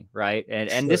interesting, right? And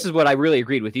sure. this is what I really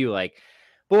agreed with you. Like,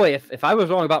 boy, if I was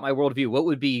wrong about my worldview, what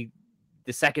would be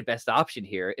the second best option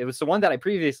here? It was the one that I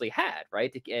previously had,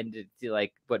 right? And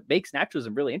like, what makes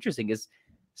naturalism really interesting is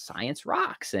science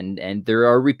rocks, and there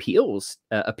are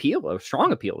a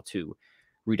strong appeal to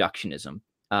reductionism.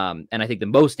 And I think the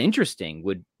most interesting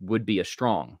would be a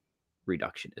strong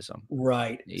reductionism.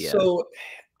 Right. Yeah. So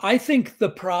I think the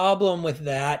problem with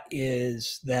that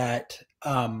is that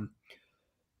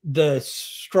the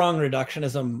strong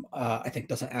reductionism, I think,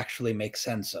 doesn't actually make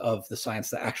sense of the science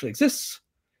that actually exists.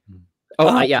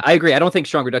 Yeah, I agree. I don't think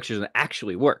strong reductionism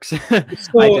actually works.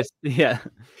 So, yeah.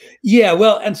 Yeah,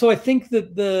 well, and so I think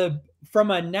that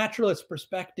from a naturalist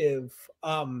perspective,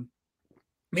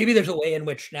 maybe there's a way in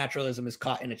which naturalism is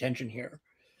caught in attention here,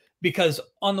 because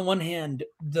on the one hand,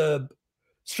 the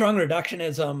strong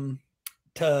reductionism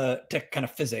to kind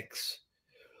of physics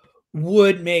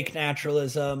would make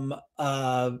naturalism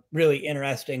a really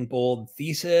interesting, bold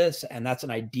thesis, and that's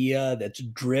an idea that's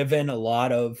driven a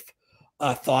lot of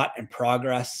thought and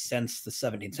progress since the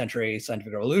 17th century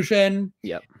scientific revolution,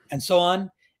 and so on.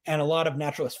 And a lot of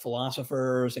naturalist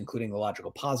philosophers, including the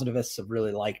logical positivists, have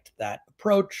really liked that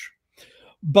approach.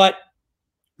 But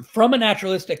from a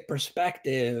naturalistic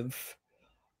perspective,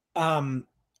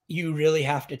 you really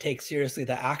have to take seriously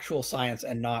the actual science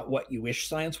and not what you wish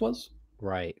science was.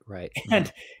 Right.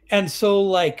 And so,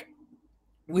 like,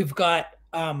 we've got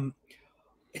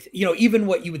even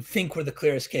what you would think were the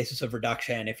clearest cases of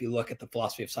reduction, if you look at the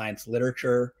philosophy of science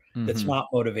literature that's not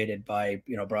motivated by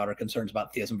broader concerns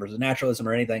about theism versus naturalism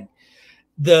or anything,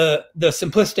 the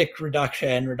simplistic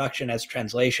reduction as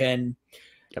translation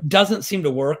doesn't seem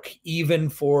to work even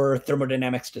for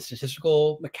thermodynamics to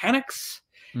statistical mechanics.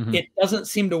 It doesn't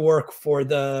seem to work for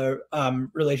the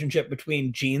relationship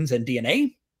between genes and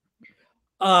DNA.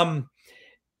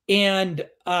 And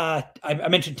I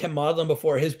mentioned Tim Maudlin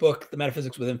before. His book, The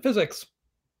Metaphysics Within Physics,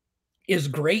 is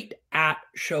great at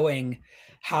showing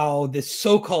how this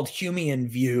so-called Humean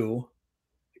view,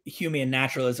 Humean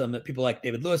naturalism that people like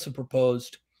David Lewis have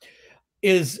proposed,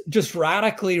 is just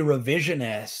radically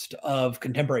revisionist of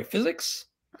contemporary physics.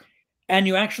 And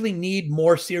you actually need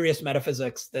more serious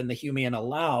metaphysics than the Humean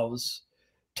allows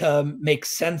to make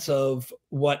sense of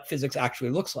what physics actually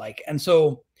looks like. And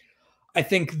so I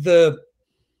think the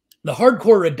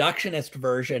hardcore reductionist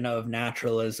version of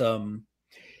naturalism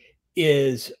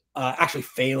is actually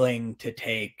failing to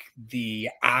take the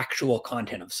actual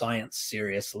content of science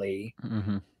seriously.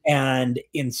 And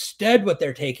instead, what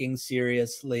they're taking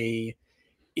seriously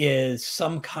is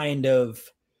some kind of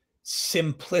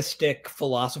simplistic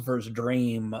philosopher's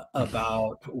dream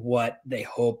about what they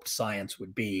hoped science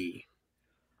would be.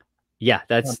 Yeah,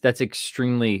 that's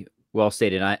extremely well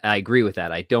stated. I agree with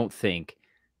that. I don't think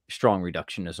strong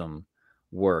reductionism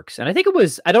works. And I think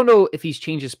I don't know if he's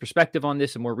changed his perspective on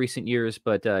this in more recent years,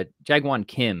 but Jaegwon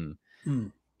Kim,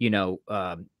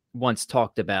 once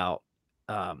talked about,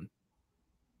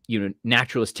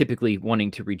 naturalists typically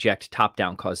wanting to reject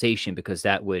top-down causation because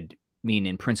that would mean,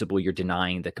 in principle, you're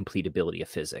denying the completability of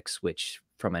physics, which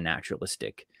from a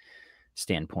naturalistic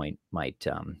standpoint might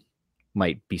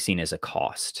be seen as a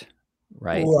cost,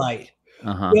 right? Right.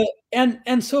 Well,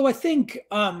 and so I think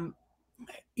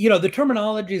the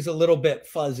terminology is a little bit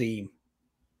fuzzy,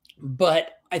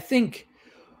 but I think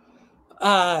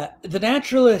the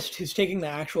naturalist who's taking the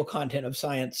actual content of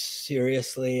science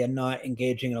seriously and not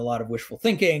engaging in a lot of wishful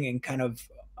thinking and kind of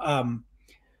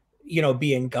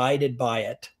being guided by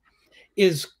it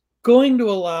is going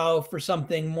to allow for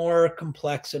something more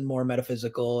complex and more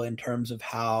metaphysical in terms of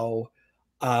how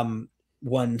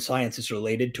one science is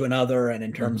related to another and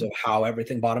in terms of how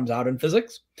everything bottoms out in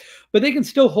physics. But they can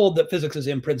still hold that physics is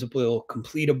in principle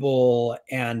completable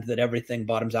and that everything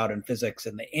bottoms out in physics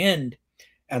in the end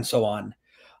and so on.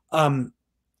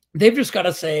 They've just got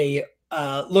to say,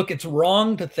 look, it's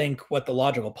wrong to think what the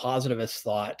logical positivists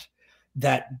thought,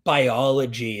 that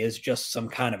biology is just some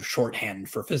kind of shorthand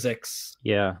for physics.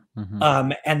 Yeah.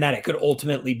 And that it could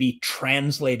ultimately be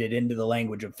translated into the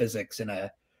language of physics and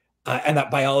that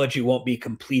biology won't be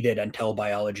completed until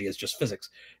biology is just physics.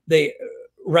 That's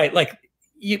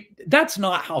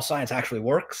not how science actually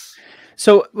works.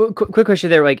 So quick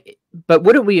question there, like, but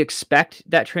wouldn't we expect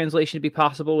that translation to be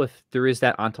possible if there is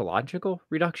that ontological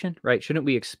reduction, right? Shouldn't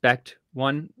we expect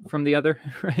one from the other,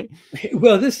 right?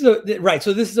 Well, this is right.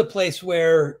 So this is a place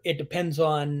where it depends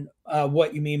on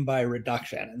what you mean by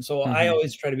reduction. And so I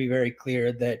always try to be very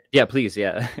clear that yeah, please,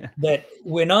 yeah, that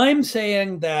when I'm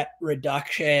saying that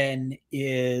reduction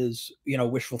is,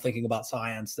 wishful thinking about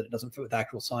science, that it doesn't fit with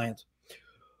actual science,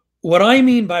 what I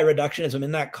mean by reductionism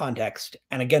in that context,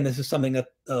 and again, this is something that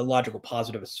logical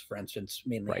positivists, for instance,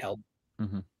 mainly held,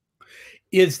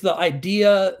 is the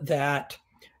idea that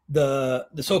the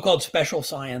so-called special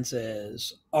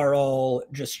sciences are all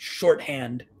just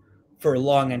shorthand for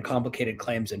long and complicated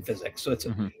claims in physics. So it's,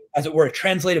 as it were, a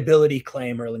translatability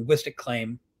claim or a linguistic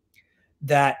claim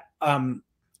that kind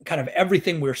of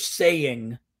everything we're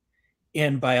saying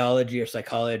in biology or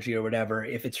psychology or whatever,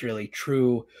 if it's really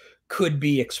true, could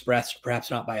be expressed, perhaps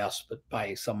not by us, but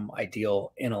by some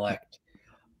ideal intellect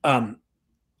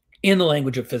in the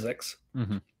language of physics.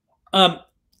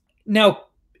 Now,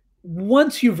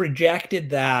 once you've rejected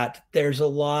that, there's a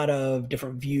lot of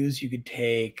different views you could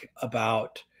take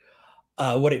about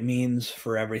what it means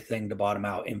for everything to bottom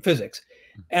out in physics.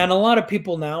 And a lot of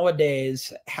people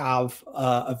nowadays have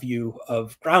a view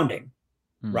of grounding,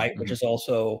 right? Which is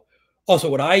also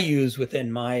what I use within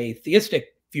my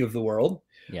theistic view of the world.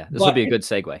 Yeah, this will be a good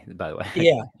segue, by the way.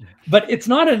 Yeah, but it's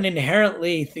not an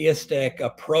inherently theistic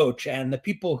approach. And the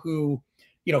people who,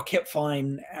 Kip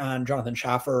Fine and Jonathan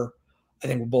Schaffer, I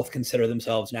think will both consider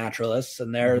themselves naturalists,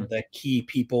 and they're the key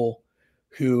people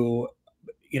who,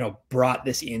 brought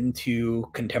this into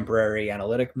contemporary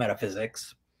analytic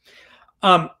metaphysics.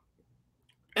 And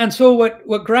so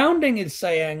what grounding is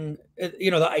saying,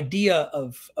 the idea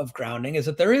of grounding is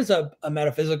that there is a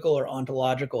metaphysical or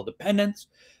ontological dependence.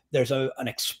 There's an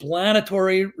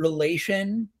explanatory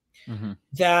relation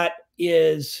that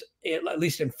is, at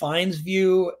least in Fine's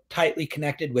view, tightly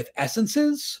connected with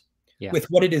essences, with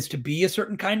what it is to be a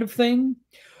certain kind of thing.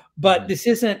 But this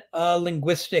isn't a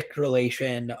linguistic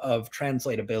relation of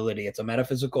translatability. It's a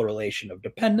metaphysical relation of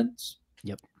dependence.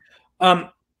 And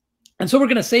so we're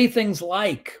going to say things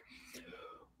like,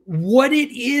 what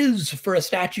it is for a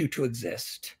statue to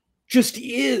exist just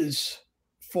is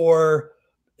for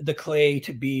the clay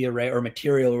to be arranged, or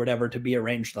material or whatever, to be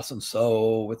arranged thus and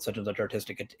so with such and such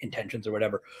artistic intentions or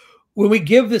whatever. When we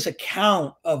give this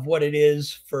account of what it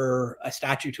is for a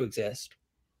statue to exist,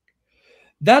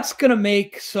 that's going to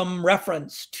make some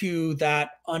reference to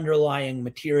that underlying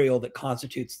material that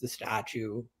constitutes the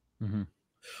statue,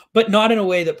 but not in a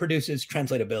way that produces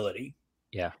translatability.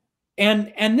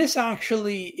 And this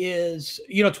actually is,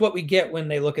 it's what we get when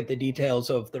they look at the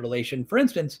details of the relation, for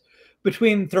instance,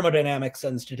 between thermodynamics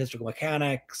and statistical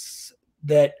mechanics,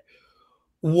 that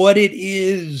what it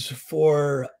is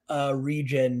for a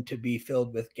region to be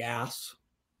filled with gas,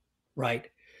 right,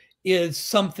 is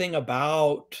something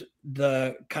about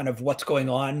the kind of what's going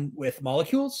on with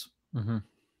molecules,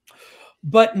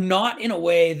 but not in a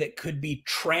way that could be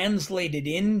translated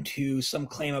into some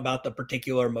claim about the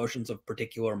particular motions of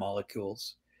particular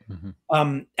molecules.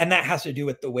 And that has to do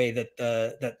with the way that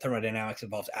that thermodynamics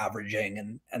involves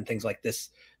averaging and things like this,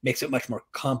 makes it much more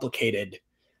complicated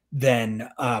than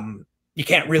you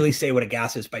can't really say what a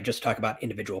gas is by just talking about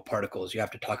individual particles. You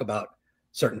have to talk about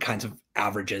certain kinds of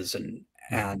averages and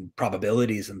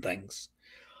probabilities and things.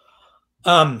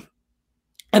 And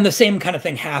the same kind of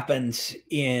thing happens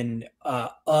in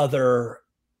other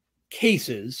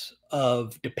cases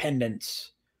of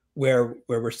dependence, where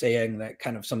we're saying that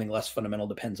kind of something less fundamental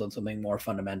depends on something more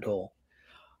fundamental.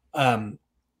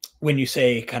 When you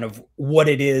say kind of what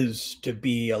it is to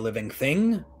be a living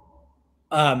thing,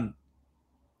 that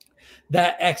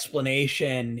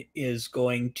explanation is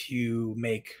going to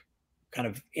make kind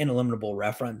of ineliminable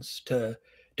reference to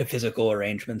physical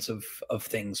arrangements of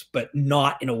things, but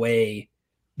not in a way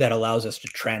that allows us to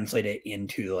translate it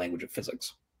into the language of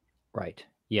physics. Right.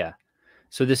 Yeah.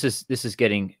 So this is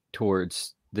getting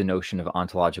towards the notion of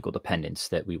ontological dependence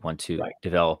that we want to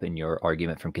develop in your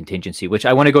argument from contingency, which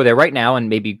I want to go there right now and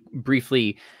maybe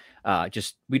briefly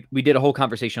we did a whole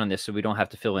conversation on this, so we don't have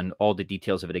to fill in all the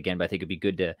details of it again, but I think it'd be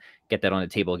good to get that on the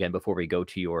table again before we go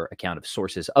to your account of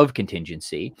sources of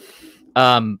contingency.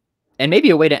 And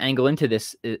maybe a way to angle into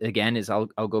this again is I'll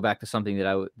go back to something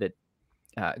that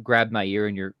grabbed my ear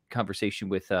in your conversation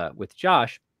with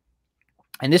Josh.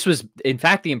 And this was, in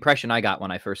fact, the impression I got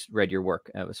when I first read your work.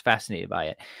 I was fascinated by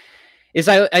it. Is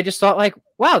I just thought, like,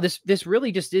 wow, this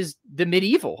really just is the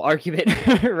medieval argument,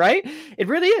 right? It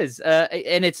really is,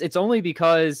 and it's only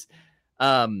because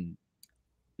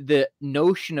the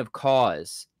notion of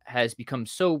cause has become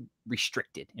so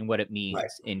restricted in what it Right.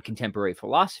 means in contemporary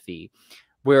philosophy.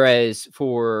 Whereas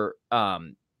for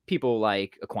people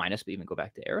like Aquinas, but even go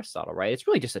back to Aristotle, right? It's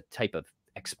really just a type of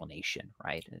explanation,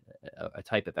 right? A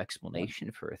type of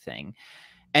explanation for a thing.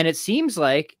 And it seems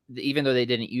like even though they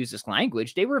didn't use this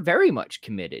language, they were very much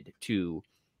committed to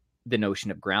the notion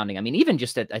of grounding. I mean, even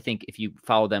just that, I think if you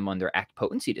follow them on their act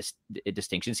potency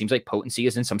distinction, it seems like potency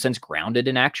is in some sense grounded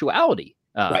in actuality,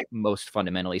 Right. most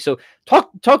fundamentally. So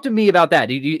talk to me about that.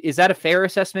 Is that a fair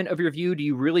assessment of your view? Do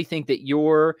you really think that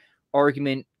your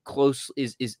argument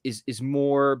is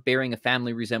more bearing a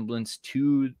family resemblance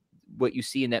to what you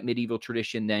see in that medieval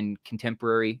tradition than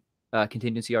contemporary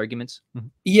contingency arguments?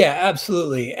 Yeah,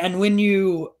 absolutely. And when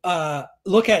you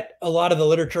look at a lot of the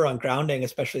literature on grounding,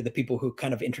 especially the people who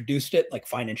kind of introduced it, like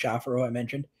Fine and Schaffer, who I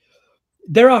mentioned,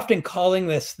 they're often calling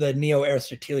this the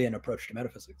neo-Aristotelian approach to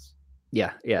metaphysics.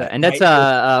 Yeah, yeah. That, And that's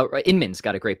right? Inman's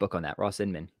got a great book on that, Ross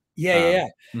Inman. Yeah.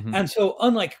 Mhm. And so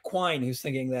unlike Quine, who's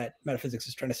thinking that metaphysics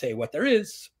is trying to say what there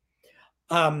is,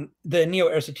 the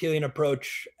neo-Aristotelian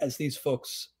approach, as these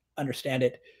folks understand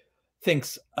it,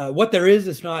 thinks what there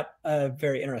is not a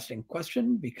very interesting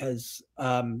question because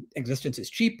existence is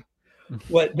cheap.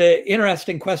 What the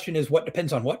interesting question is what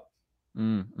depends on what,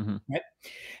 Mm-hmm. right?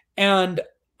 And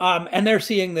they're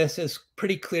seeing this as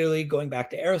pretty clearly going back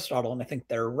to Aristotle, and I think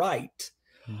they're right.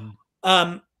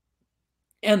 Mm-hmm.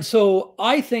 And so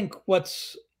I think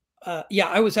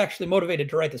I was actually motivated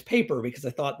to write this paper because I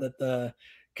thought that the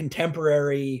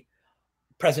contemporary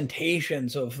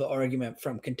presentations of the argument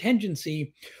from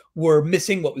contingency were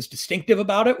missing what was distinctive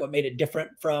about it, what made it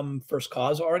different from first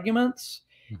cause arguments,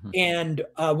 Mm-hmm. and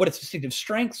what its distinctive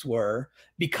strengths were,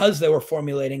 because they were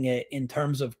formulating it in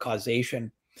terms of causation,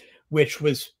 which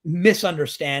was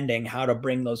misunderstanding how to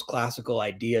bring those classical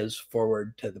ideas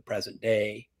forward to the present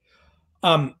day.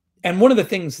 And one of the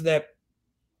things that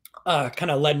kind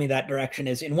of led me that direction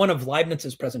is in one of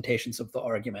Leibniz's presentations of the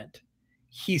argument,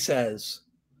 he says,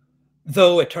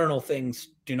 though eternal things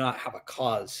do not have a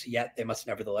cause, yet they must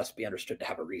nevertheless be understood to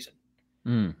have a reason.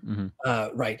 Mm-hmm.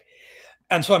 Right.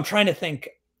 And so I'm trying to think,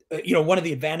 one of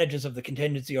the advantages of the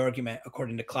contingency argument,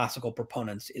 according to classical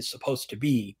proponents, is supposed to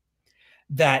be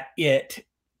that it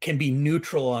can be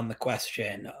neutral on the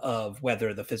question of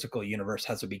whether the physical universe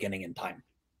has a beginning in time.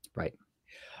 Right.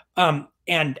 And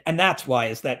that's why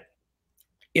is that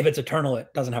if it's eternal,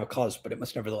 it doesn't have a cause, but it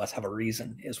must nevertheless have a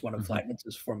reason, is one of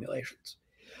Leibniz's formulations.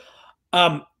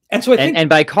 And so I think, and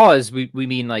by cause we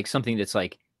mean like something that's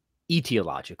like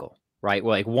etiological, right?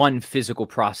 Well, like one physical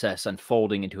process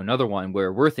unfolding into another one,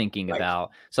 where we're thinking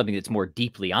about something that's more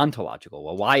deeply ontological.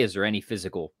 Well, why is there any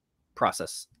physical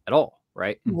process at all,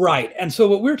 right? Right. And so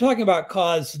what we're talking about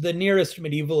cause, the nearest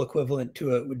medieval equivalent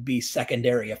to it would be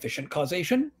secondary efficient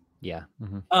causation. Yeah.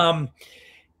 But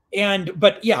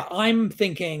yeah, I'm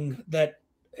thinking that,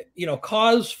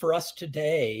 cause for us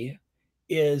today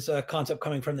is a concept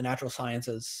coming from the natural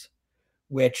sciences,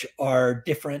 which are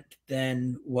different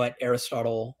than what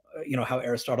Aristotle, how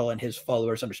Aristotle and his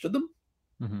followers understood them.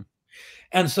 Mm-hmm.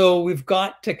 And so we've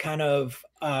got to kind of,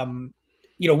 when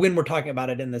we're talking about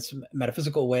it in this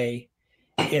metaphysical way,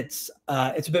 it's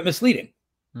a bit misleading.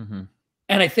 Mm-hmm.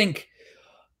 And I think,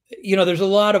 there's a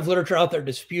lot of literature out there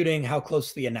disputing how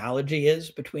close the analogy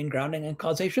is between grounding and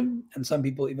causation. And some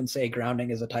people even say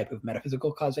grounding is a type of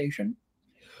metaphysical causation.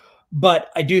 But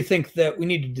I do think that we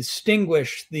need to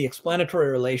distinguish the explanatory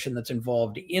relation that's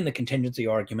involved in the contingency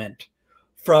argument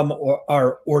from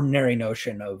our ordinary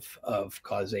notion of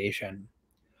causation.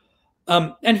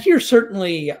 And here,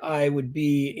 certainly, I would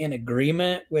be in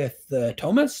agreement with the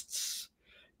Thomists,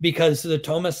 because the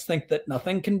Thomists think that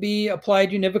nothing can be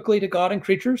applied univocally to God and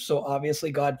creatures. So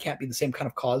obviously, God can't be the same kind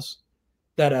of cause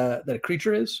that a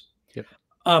creature is. Yep.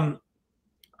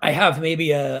 I have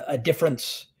maybe a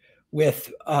difference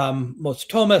with most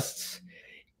Thomists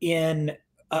in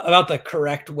about the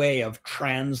correct way of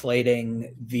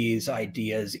translating these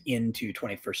ideas into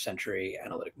 21st century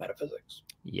analytic metaphysics.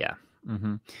 Yeah.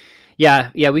 Mm-hmm.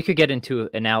 Yeah. We could get into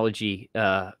analogy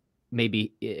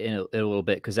maybe in a little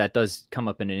bit, because that does come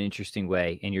up in an interesting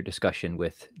way in your discussion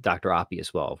with Dr. Oppie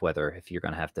as well, of whether if you're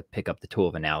going to have to pick up the tool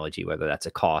of analogy, whether that's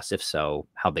a cost. If so,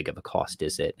 how big of a cost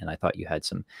is it? And I thought you had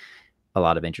a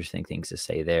lot of interesting things to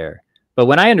say there. But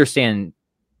when I understand,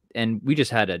 and we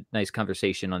just had a nice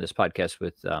conversation on this podcast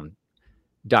with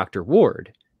Dr.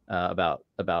 Ward about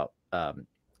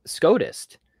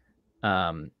Scotus,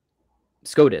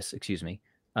 excuse me.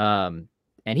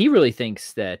 And he really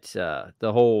thinks that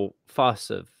the whole fuss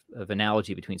of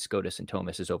analogy between Scotus and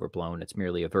Thomas is overblown. It's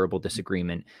merely a verbal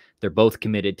disagreement. They're both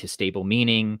committed to stable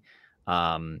meaning.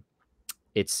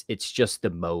 It's just the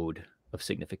mode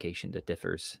signification that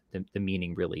differs. The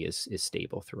meaning really is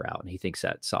stable throughout, and he thinks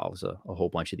that solves a whole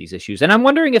bunch of these issues. And I'm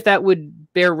wondering if that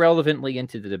would bear relevantly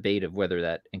into the debate of whether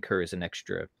that incurs an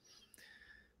extra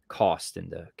cost in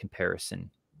the comparison.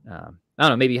 I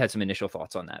don't know. Maybe you had some initial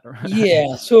thoughts on that.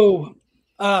 Yeah. So,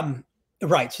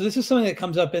 right. So this is something that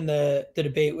comes up in the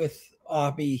debate with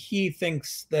Oppie. He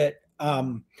thinks that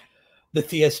the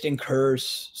theist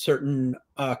incurs certain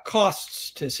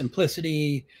costs to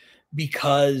simplicity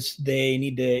because they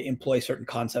need to employ certain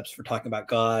concepts for talking about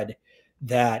God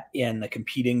that in the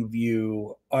competing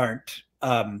view aren't,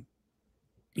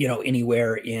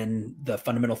 anywhere in the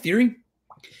fundamental theory.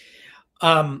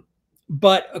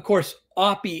 But of course,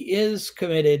 Oppie is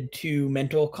committed to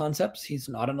mental concepts. He's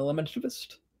not an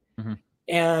eliminativist. Mm-hmm.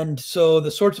 And so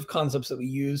the sorts of concepts that we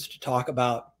use to talk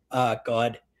about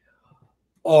God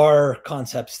are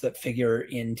concepts that figure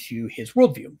into his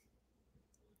worldview.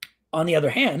 On the other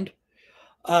hand,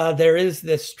 there is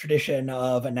this tradition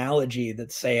of analogy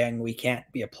that's saying we can't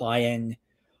be applying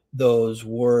those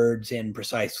words in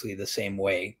precisely the same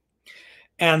way.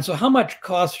 And so how much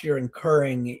cost you're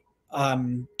incurring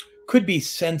could be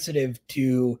sensitive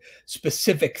to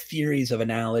specific theories of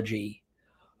analogy.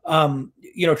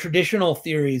 Traditional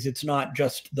theories, it's not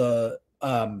just the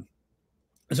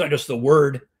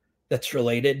word that's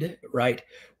related, right?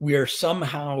 We're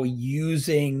somehow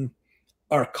using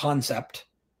our concept,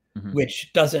 Mm-hmm.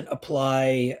 which doesn't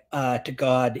apply to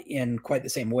God in quite the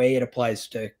same way it applies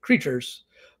to creatures,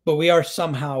 but we are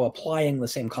somehow applying the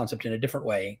same concept in a different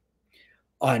way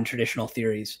on traditional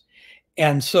theories.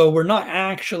 And so we're not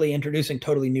actually introducing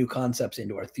totally new concepts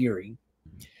into our theory.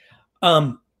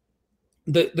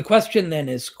 The question then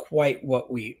is quite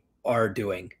what we are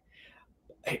doing.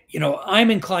 I'm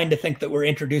inclined to think that we're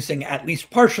introducing at least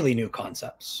partially new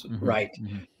concepts, Mm-hmm. right?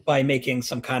 Mm-hmm. By making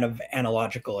some kind of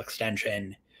analogical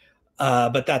extension.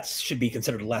 But that should be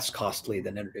considered less costly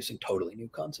than introducing totally new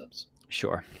concepts.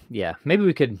 Sure. Yeah. Maybe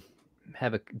we could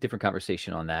have a different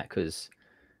conversation on that, because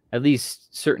at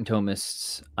least certain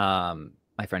Thomists,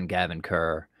 my friend Gavin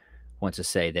Kerr wants to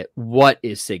say that what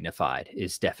is signified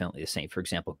is definitely the same. For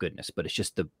example, goodness, but it's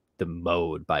just the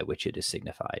mode by which it is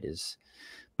signified is.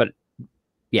 But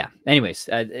yeah. Anyways,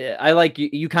 I like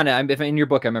you kind of in your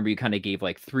book. I remember you kind of gave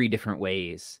like 3 different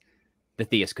ways the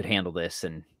theist could handle this,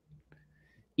 and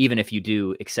even if you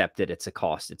do accept that it's a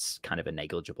cost, it's kind of a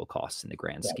negligible cost in the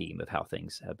grand scheme of how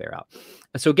things bear out.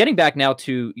 So getting back now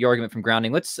to your argument from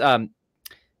grounding, let's, I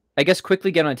guess, quickly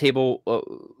get on the table.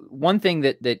 One thing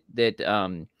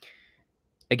that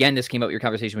again, this came out in your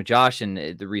conversation with Josh,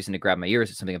 and the reason it grabbed my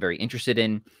ears is something I'm very interested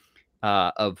in,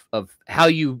 of how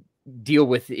you deal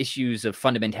with issues of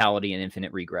fundamentality and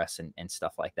infinite regress and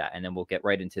stuff like that. And then we'll get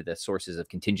right into the sources of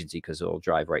contingency, because it'll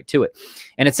drive right to it.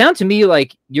 And it sounds to me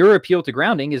like your appeal to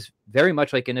grounding is very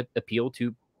much like an appeal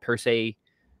to per se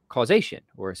causation,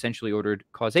 or essentially ordered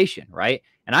causation, right?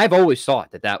 And I've always thought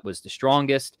that that was the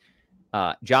strongest.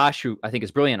 Josh, who I think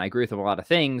is brilliant, I agree with him a lot of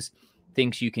things,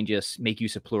 thinks you can just make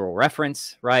use of plural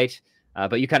reference, right?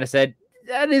 But you kind of said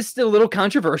that is still a little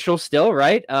controversial still,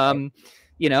 right?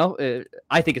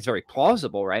 I think it's very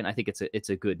plausible, right? And I think it's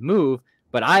a good move.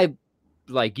 But I,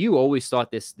 like you, always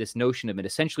thought this notion of an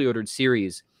essentially ordered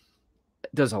series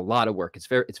does a lot of work.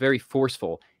 It's very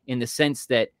forceful in the sense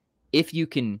that if you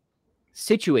can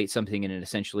situate something in an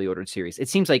essentially ordered series, it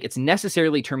seems like it's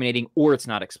necessarily terminating or it's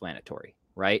not explanatory,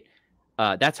 right?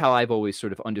 That's how I've always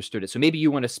sort of understood it. So maybe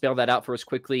you want to spell that out for us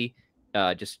quickly.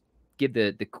 Just give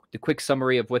the quick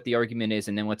summary of what the argument is,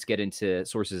 and then let's get into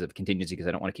sources of contingency, because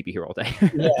I don't want to keep you here all day.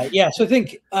 Yeah. So I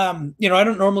think, I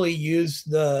don't normally use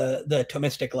the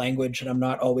Thomistic language, and I'm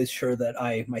not always sure that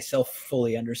I myself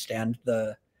fully understand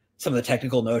some of the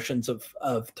technical notions of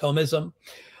Thomism.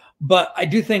 But I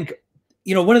do think,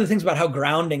 one of the things about how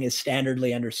grounding is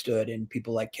standardly understood in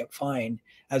people like Kip Fine,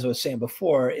 as I was saying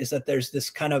before, is that there's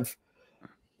this kind of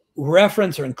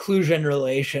reference or inclusion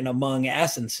relation among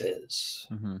essences,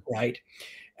 right?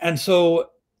 And so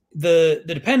the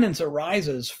dependence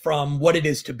arises from what it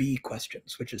is to be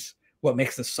questions, which is what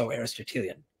makes this so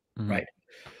Aristotelian, right?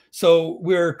 So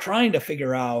we're trying to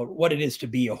figure out what it is to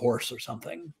be a horse or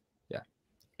something. Yeah.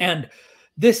 And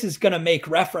this is going to make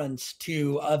reference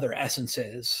to other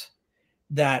essences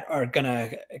that are going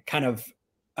to kind of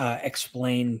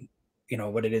explain,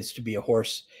 what it is to be a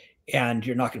horse. And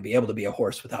you're not going to be able to be a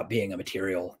horse without being a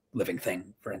material living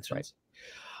thing, for instance.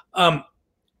 Right.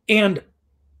 And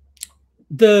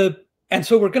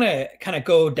so we're going to kind of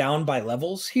go down by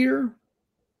levels here.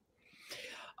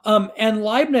 And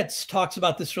Leibniz talks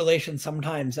about this relation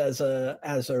sometimes as a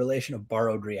relation of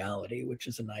borrowed reality, which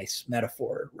is a nice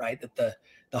metaphor, right? That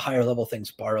the higher level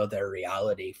things borrow their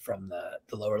reality from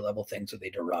the lower level things, or they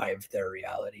derive their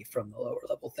reality from the lower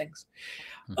level things.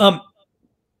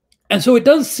 And so it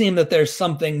does seem that there's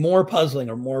something more puzzling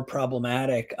or more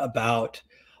problematic about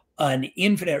an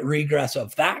infinite regress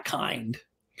of that kind,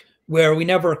 where we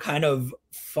never kind of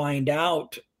find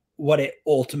out what it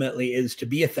ultimately is to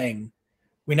be a thing.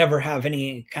 We never have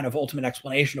any kind of ultimate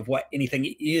explanation of what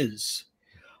anything is.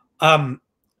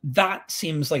 That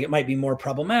seems like it might be more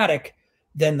problematic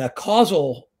than the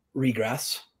causal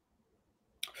regress,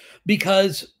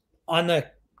 because on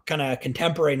the kind of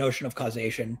contemporary notion of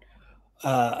causation,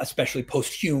 especially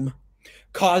post-Hume,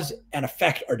 cause and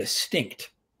effect are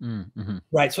distinct.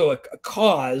 Right? So a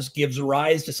cause gives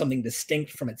rise to something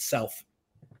distinct from itself.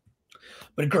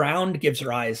 But ground gives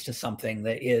rise to something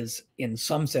that is, in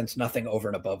some sense, nothing over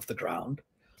and above the ground.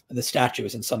 The statue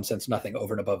is, in some sense, nothing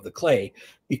over and above the clay,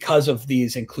 because of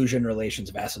these inclusion relations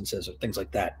of essences or things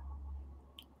like that.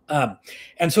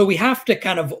 And so we have to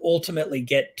kind of ultimately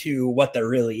get to what there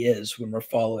really is when we're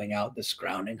following out this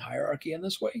grounding hierarchy in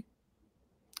this way.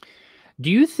 Do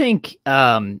you think,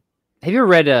 have you ever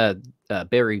read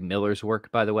Barry Miller's work,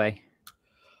 by the way?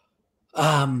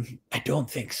 I don't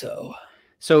think so.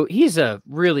 So he's a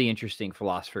really interesting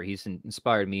philosopher. He's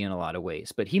inspired me in a lot of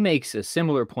ways, but he makes a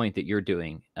similar point that you're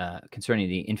doing concerning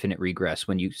the infinite regress.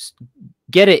 When you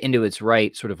get it into its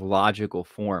right sort of logical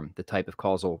form, the type of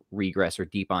causal regress or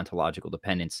deep ontological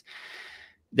dependence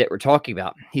that we're talking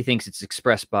about, he thinks it's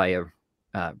expressed by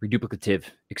reduplicative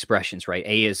expressions, right?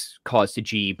 A is caused to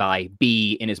G by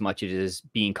B in as much as it is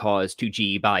being caused to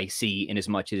G by C in as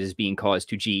much as it is being caused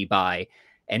to G by.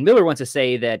 And Miller wants to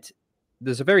say that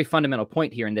there's a very fundamental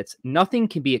point here, and that's nothing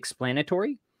can be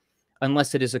explanatory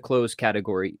unless it is a closed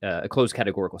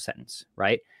categorical sentence,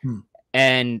 right?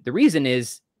 And the reason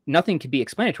is nothing can be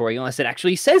explanatory unless it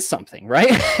actually says something, right?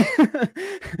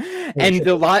 And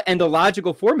the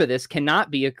logical form of this cannot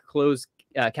be a closed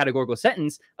categorical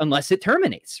sentence unless it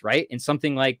terminates, right? In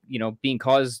something like, being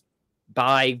caused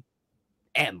by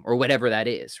M or whatever that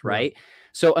is, right?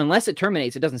 So unless it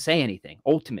terminates, it doesn't say anything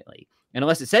ultimately. And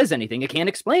unless it says anything, it can't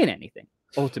explain anything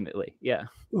ultimately. Yeah.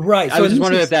 Right. I was just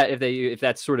wondering if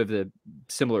that's sort of the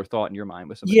similar thought in your mind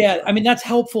with something. Yeah. I mean, that's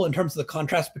helpful in terms of the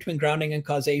contrast between grounding and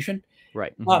causation.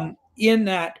 Right. In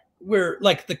that where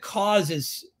like the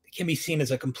cause can be seen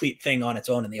as a complete thing on its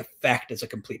own, and the effect is a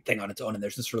complete thing on its own. And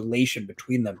there's this relation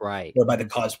between them, right, whereby the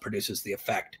cause produces the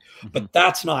effect. But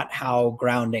that's not how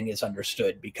grounding is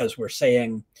understood, because we're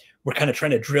kind of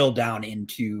trying to drill down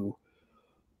into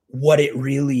what it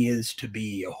really is to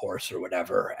be a horse or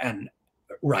whatever. And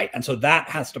so that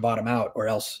has to bottom out, or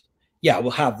else,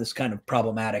 we'll have this kind of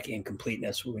problematic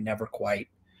incompleteness where we never quite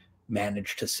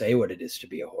manage to say what it is to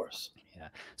be a horse. Yeah.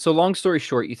 So long story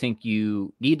short, you think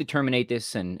you need to terminate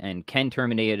this and can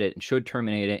terminate it and should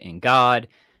terminate it in God.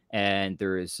 And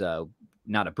there is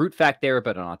not a brute fact there,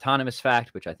 but an autonomous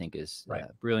fact, which I think is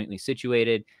brilliantly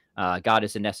situated. God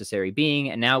is a necessary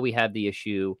being. And now we have the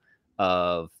issue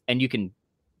of, and you can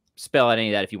spell out any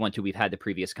of that if you want to. We've had the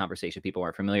previous conversation. People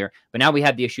aren't familiar. But now we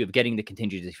have the issue of getting the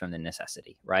contingency from the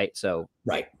necessity, right? So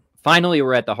finally,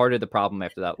 we're at the heart of the problem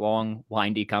after that long,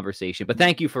 windy conversation. But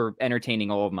thank you for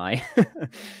entertaining all of my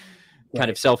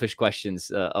kind of selfish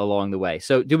questions along the way.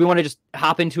 So do we want to just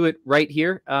hop into it right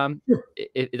here?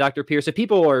 Dr. Pearce, if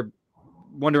people are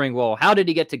wondering, well, how did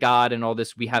he get to God and all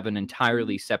this? We have an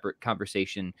entirely separate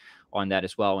conversation on that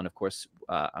as well. And of course,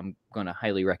 I'm going to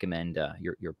highly recommend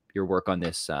your work on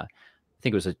this. I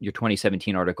think it was your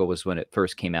 2017 article was when it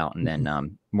first came out, and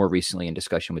then more recently in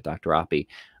discussion with Dr. Oppie.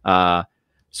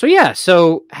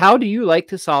 So how do you like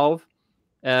to solve,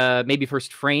 maybe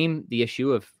first frame the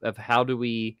issue of how do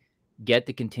we get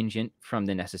the contingent from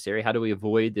the necessary? How do we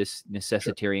avoid this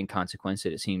necessitarian consequence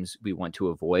that it seems we want to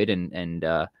avoid? And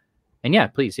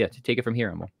please, take it from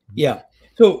here, Emil. Yeah.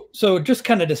 So just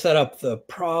kind of to set up the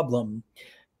problem,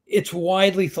 it's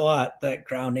widely thought that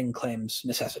grounding claims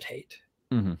necessitate,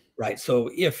 right? So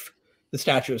if the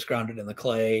statue is grounded in the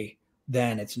clay,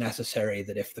 then it's necessary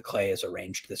that if the clay is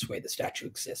arranged this way, the statue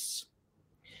exists.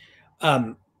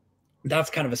 That's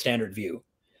kind of a standard view.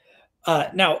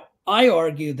 Now, I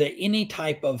argue that any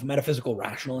type of metaphysical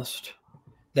rationalist,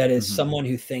 that is someone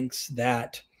who thinks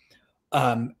that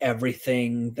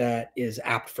everything that is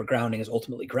apt for grounding is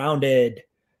ultimately grounded,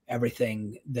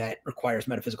 everything that requires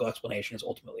metaphysical explanation is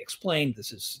ultimately explained.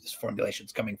 This formulation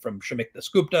is coming from Shamik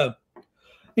Dasgupta.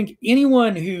 I think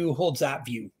anyone who holds that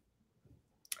view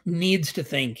needs to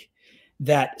think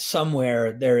that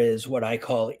somewhere there is what I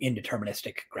call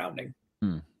indeterministic grounding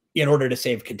in order to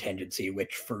save contingency,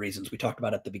 which for reasons we talked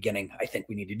about at the beginning, I think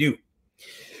we need to do.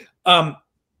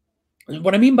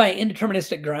 What I mean by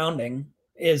indeterministic grounding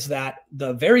is that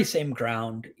the very same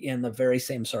ground in the very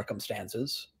same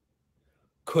circumstances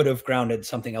could have grounded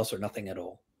something else or nothing at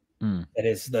all. Mm. That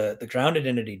is, the grounded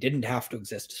entity didn't have to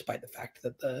exist despite the fact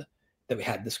that that we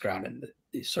had this ground in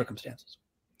these circumstances.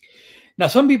 Now,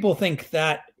 some people think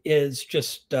that is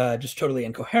just totally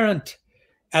incoherent,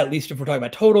 at least if we're talking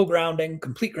about total grounding,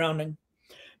 complete grounding,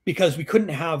 because we couldn't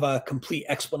have a complete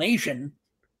explanation,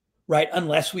 right,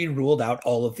 unless we ruled out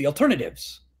all of the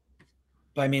alternatives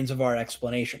by means of our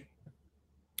explanation.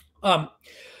 Now,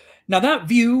 that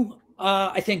view,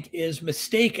 I think, is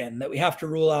mistaken, that we have to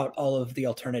rule out all of the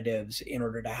alternatives in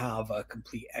order to have a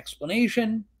complete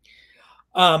explanation.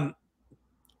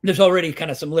 There's already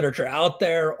kind of some literature out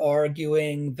there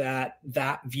arguing that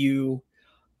that view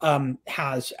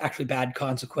has actually bad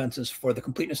consequences for the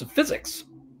completeness of physics.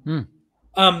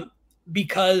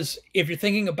 Because if you're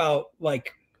thinking about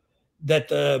like that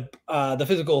the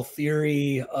physical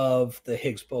theory of the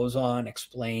Higgs boson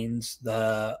explains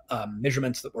the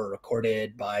measurements that were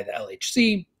recorded by the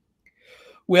LHC,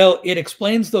 well, it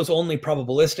explains those only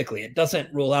probabilistically. It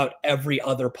doesn't rule out every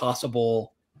other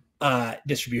possible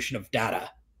distribution of data,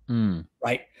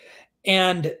 right?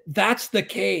 And that's the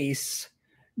case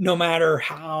no matter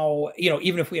how,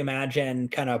 even if we imagine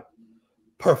kind of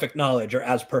perfect knowledge, or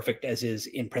as perfect as is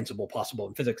in principle possible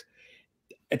in physics,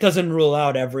 it doesn't rule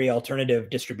out every alternative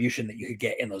distribution that you could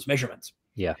get in those measurements.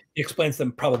 Yeah. It explains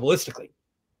them probabilistically.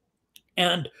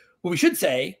 And what we should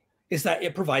say is that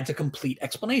it provides a complete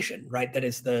explanation, right? That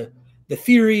is the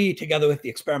theory together with the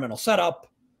experimental setup,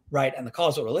 right, and the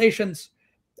causal relations.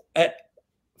 It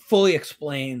fully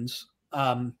explains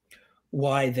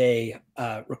why they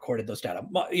recorded those data,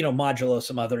 modulo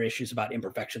some other issues about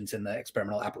imperfections in the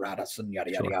experimental apparatus and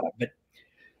yada, yada, yada. But,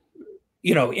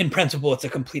 in principle, it's a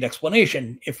complete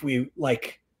explanation if we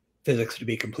like physics to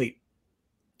be complete.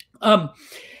 And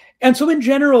so in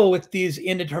general, with these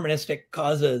indeterministic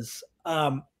causes,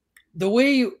 the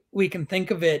way we can think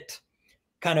of it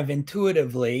kind of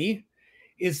intuitively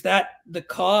is that the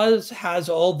cause has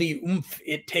all the oomph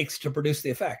it takes to produce the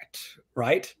effect,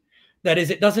 right? That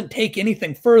is, it doesn't take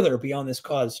anything further beyond this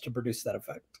cause to produce that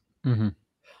effect.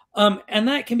 And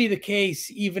that can be the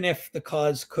case even if the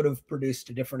cause could have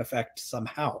produced a different effect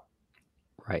somehow.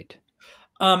 Right.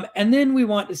 And then we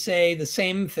want to say the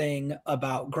same thing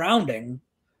about grounding,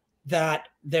 that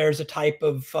there's a type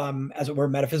of, as it were,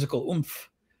 metaphysical oomph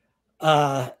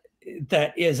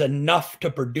that is enough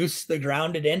to produce the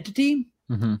grounded entity.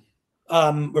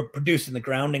 Or produce in the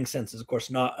grounding sense is, of course,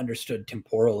 not understood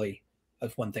temporally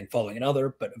as one thing following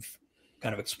another, but of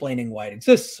kind of explaining why it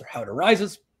exists or how it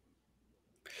arises,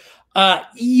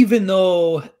 even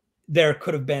though there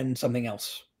could have been something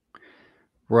else.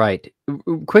 Right.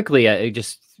 Quickly,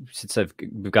 since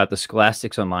we've got the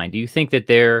scholastics on mind, do you think that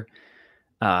their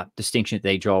distinction that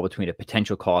they draw between a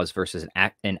potential cause versus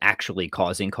an actually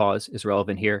causing cause is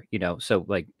relevant here? So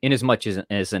like in as much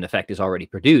as an effect is already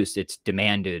produced, it's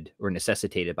demanded or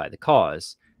necessitated by the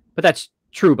cause. But that's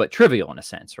true, but trivial in a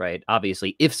sense, right?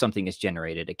 Obviously, if something is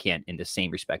generated, it can't in the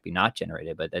same respect be not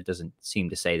generated, but that doesn't seem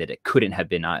to say that it couldn't have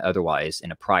been otherwise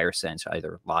in a prior sense,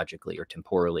 either logically or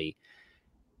temporally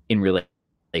in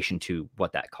relation to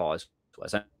what that cause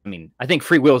was. I mean, I think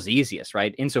free will is the easiest,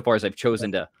 right? Insofar as I've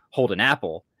chosen to hold an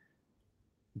apple,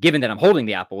 given that I'm holding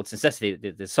the apple, it's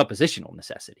necessitated, the suppositional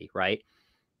necessity, right?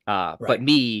 But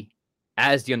me,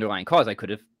 as the underlying cause, I could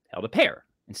have held a pear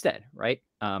instead, right?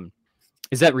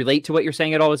 Does that relate to what you're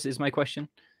saying at all? Is my question?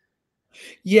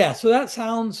 Yeah, so that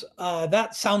sounds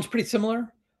pretty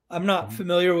similar. I'm not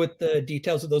familiar with the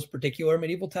details of those particular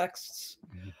medieval texts.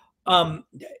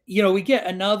 We get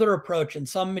another approach in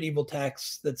some medieval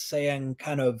texts that's saying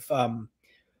kind of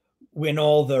when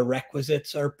all the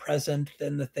requisites are present,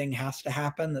 then the thing has to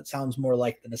happen. That sounds more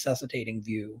like the necessitating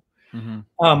view.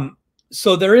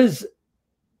 So there is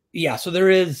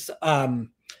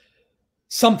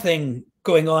something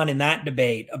going on in that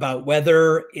debate about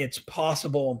whether it's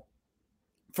possible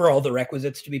for all the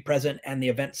requisites to be present and the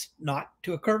events not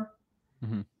to occur.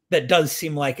 That does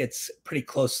seem like it's pretty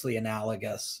closely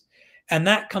analogous. And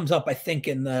that comes up, I think,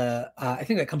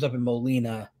 that comes up in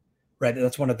Molina, right?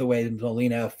 That's one of the ways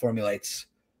Molina formulates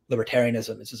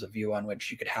libertarianism. This is a view on which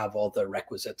you could have all the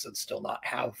requisites and still not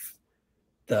have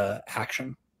the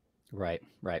action. Right.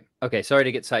 Okay, sorry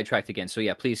to get sidetracked again. So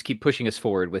yeah, please keep pushing us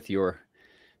forward with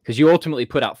because you ultimately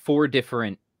put out 4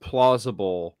 different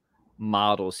plausible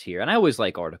models here. And I always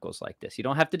like articles like this. You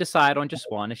don't have to decide on just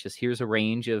one. It's just here's a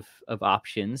range of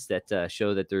options that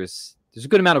show that there's a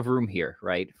good amount of room here,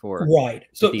 right?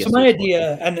 So my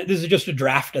idea, and this is just a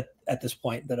draft at this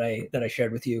point that I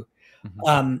shared with you.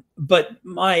 But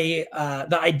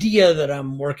the idea that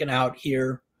I'm working out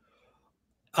here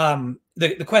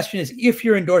the question is, if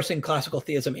you're endorsing classical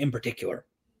theism in particular,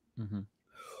 mm-hmm.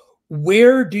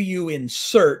 where do you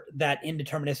insert that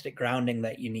indeterministic grounding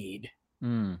that you need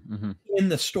Mm-hmm. in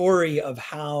the story of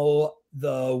how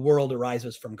the world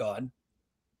arises from God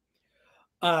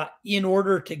in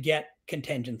order to get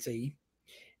contingency?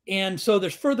 And so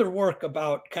there's further work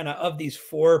about kind of these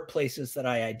 4 places that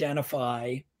I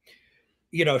identify.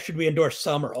 Should we endorse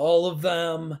some or all of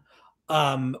them?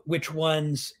 Which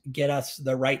ones get us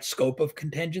the right scope of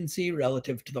contingency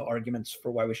relative to the arguments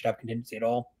for why we should have contingency at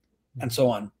all, and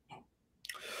so on.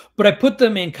 But I put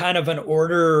them in kind of an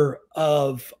order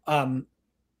of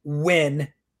when.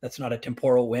 That's not a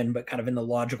temporal when, but kind of in the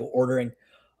logical ordering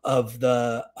of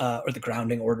the or the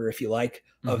grounding order, if you like,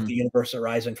 of the universe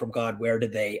arising from God. Where do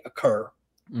they occur?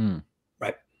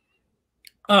 Right.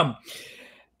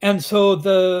 And so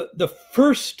the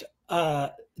first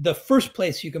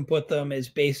place you can put them is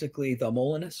basically the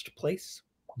Molinist place,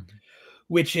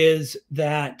 which is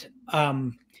that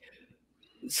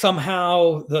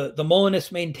somehow the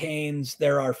Molinist maintains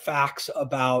there are facts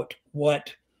about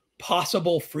what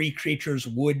possible free creatures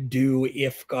would do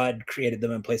if God created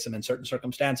them and placed them in certain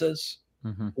circumstances,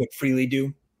 would freely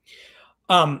do.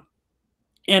 And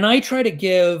I try to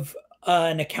give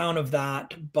an account of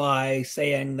that by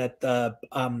saying that the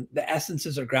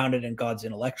essences are grounded in God's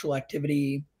intellectual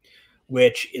activity,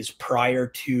 which is prior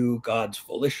to God's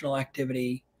volitional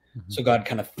activity. So God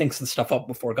kind of thinks the stuff up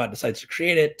before God decides to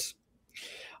create it.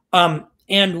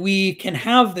 And we can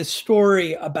have this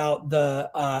story about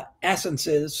the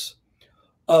essences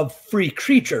of free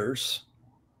creatures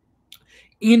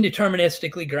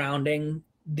indeterministically grounding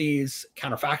these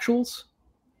counterfactuals.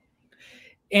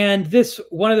 And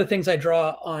one of the things I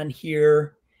draw on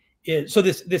here is, so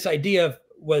this idea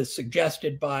was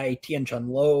suggested by Tian-Chun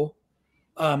Lo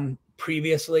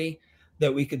previously,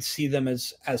 that we could see them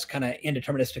as kind of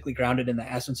indeterministically grounded in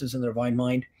the essences in the divine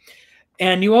mind.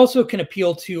 And you also can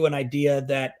appeal to an idea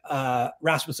that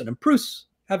Rasmussen and Pearce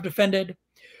have defended,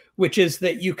 which is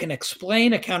that you can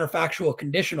explain a counterfactual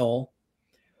conditional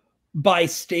by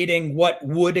stating what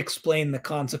would explain the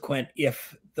consequent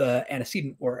if the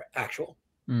antecedent were actual.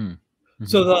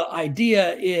 So the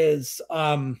idea is,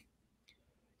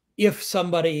 if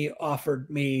somebody offered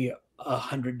me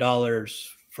 $100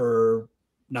 for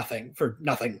nothing, for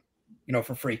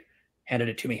free, handed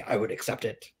it to me, I would accept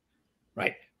it,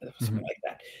 right? Something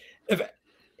like that.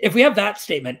 If we have that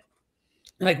statement,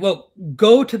 like, well,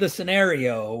 go to the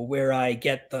scenario where I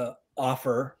get the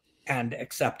offer and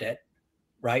accept it,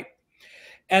 right?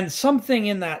 And something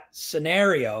in that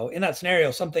scenario,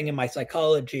 something in my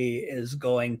psychology is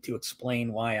going to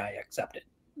explain why I accept it.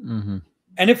 And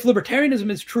if libertarianism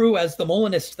is true, as the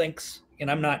Molinist thinks, and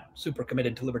I'm not super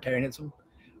committed to libertarianism,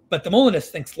 but the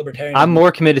Molinist thinks libertarianism. I'm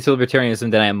more committed to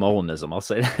libertarianism than I am Molinism, I'll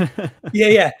say that.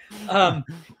 Yeah.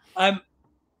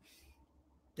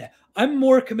 I'm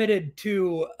more committed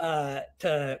to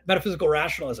metaphysical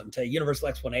rationalism, to universal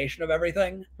explanation of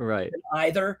everything, right? Than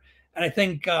either. And I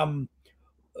think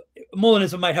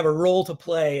Molinism might have a role to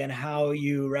play in how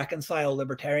you reconcile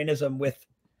libertarianism with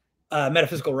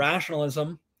metaphysical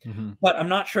rationalism, but I'm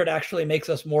not sure it actually makes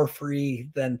us more free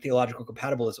than theological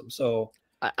compatibilism. So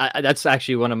that's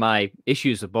actually one of my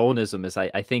issues with Molinism, is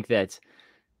I think that,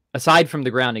 aside from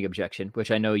the grounding objection,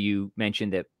 which I know you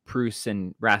mentioned that Pearce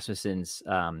and Rasmussen's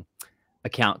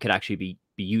account could actually be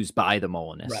used by the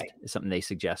Molinist, right, is something they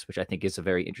suggest, which I think is a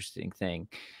very interesting thing.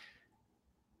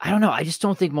 I don't know. I just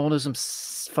don't think Molinism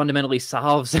fundamentally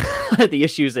solves the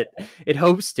issues that it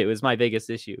hopes to, is my biggest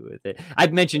issue with it.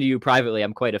 I've mentioned to you privately,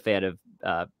 I'm quite a fan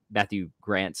of Matthew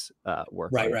Grant's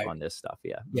work on this stuff.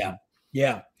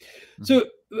 Yeah. So,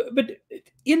 but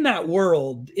in that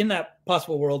world, in that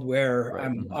possible world where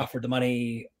I'm offered the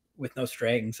money with no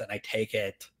strings and I take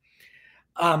it,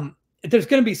 there's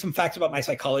going to be some facts about my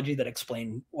psychology that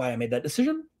explain why I made that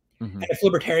decision. And if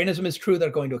libertarianism is true, they're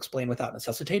going to explain without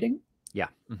necessitating. Yeah.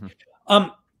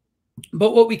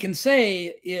 But what we can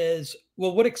say is,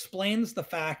 well, what explains the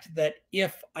fact that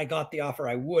if I got the offer,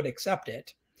 I would accept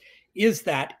it, is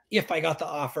that if I got the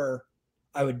offer,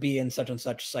 I would be in such and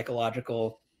such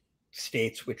psychological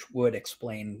states, which would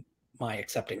explain my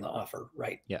accepting the offer,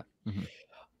 right? Yeah.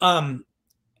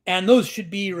 And those should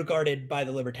be regarded by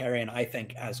the libertarian, I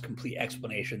think, as complete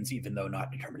explanations, even though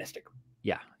not deterministic.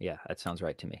 Yeah, that sounds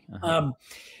right to me.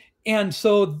 And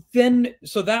so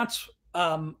that's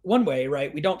one way,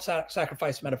 right? We don't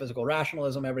sacrifice metaphysical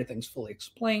rationalism. Everything's fully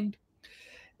explained.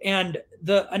 And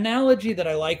the analogy that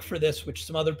I like for this, which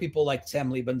some other people like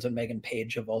Sam Liebens and Megan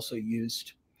Page have also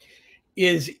used,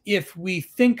 is if we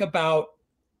think about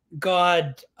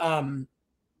God, the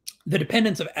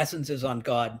dependence of essences on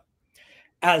God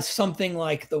as something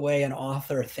like the way an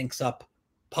author thinks up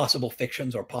possible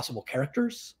fictions or possible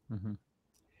characters.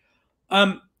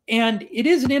 And it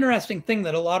is an interesting thing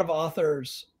that a lot of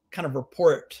authors kind of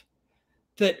report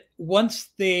that once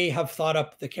they have thought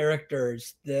up the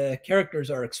characters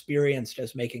are experienced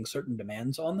as making certain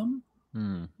demands on them.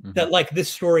 That like this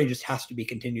story just has to be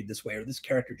continued this way, or this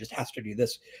character just has to do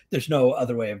this. There's no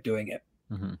other way of doing it,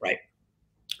 right?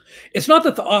 It's not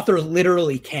that the author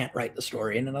literally can't write the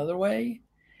story in another way.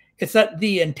 It's that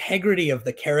the integrity of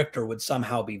the character would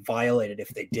somehow be violated if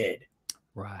they did.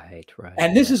 Right.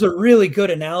 And this is a really good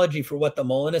analogy for what the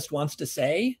Molinist wants to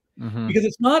say, because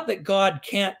it's not that God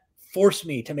can't force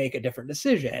me to make a different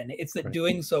decision. It's that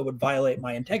doing so would violate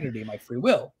my integrity, my free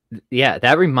will. Yeah,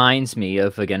 that reminds me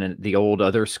of, again, the old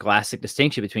other scholastic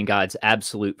distinction between God's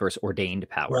absolute versus ordained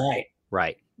power.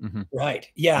 Right.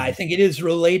 Yeah, I think it is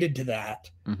related to that.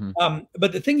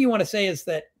 But the thing you want to say is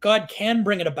that God can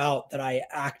bring it about that I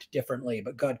act differently,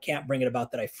 but God can't bring it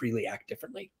about that I freely act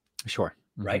differently. Sure.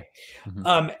 Right.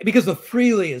 Because the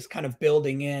freely is kind of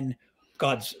building in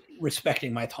God's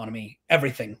respecting my autonomy,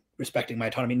 everything respecting my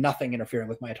autonomy, nothing interfering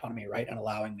with my autonomy, right? And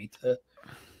allowing me to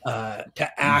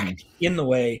act in the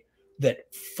way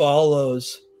that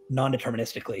follows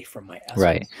non-deterministically from my essence.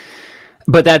 Right.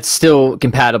 But that's still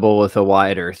compatible with a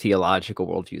wider theological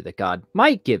worldview that God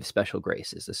might give special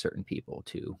graces to certain people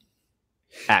to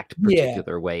act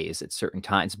particular ways at certain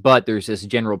times. But there's this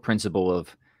general principle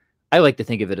of, I like to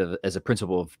think of it as a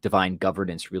principle of divine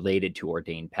governance related to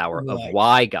ordained power of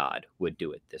why God would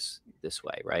do it this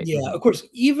way, right? Yeah, of course.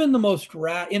 Even the most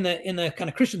in the kind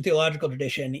of Christian theological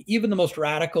tradition, even the most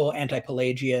radical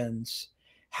anti-Pelagians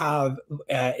have,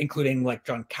 including like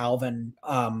John Calvin.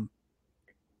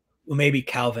 Well, maybe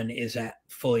Calvin isn't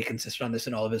fully consistent on this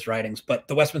in all of his writings, but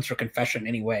the Westminster Confession,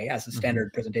 anyway, as a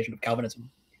standard presentation of Calvinism,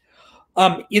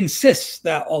 insists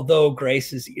that although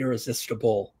grace is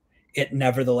irresistible, it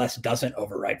nevertheless doesn't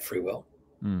override free will.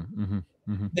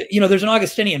 There's an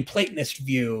Augustinian Platonist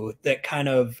view that kind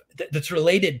of that's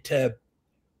related to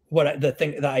what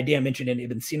the idea I mentioned in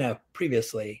Ibn Sina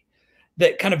previously,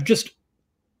 that kind of just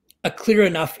a clear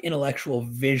enough intellectual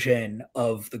vision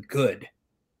of the good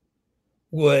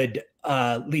would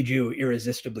lead you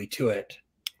irresistibly to it.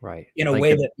 Right. In a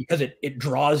way that, because it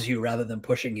draws you rather than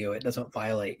pushing you, it doesn't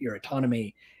violate your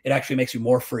autonomy. It actually makes you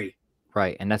more free.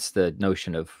 Right. And that's the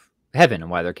notion of heaven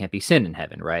and why there can't be sin in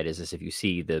heaven, right? Is this, if you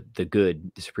see the good,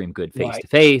 the supreme good face to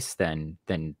face, then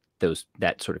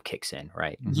that sort of kicks in,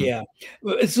 right? Yeah.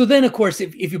 So then, of course,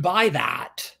 if you buy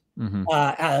that,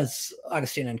 as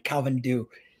Augustine and Calvin do,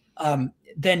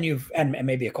 then and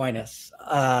maybe Aquinas,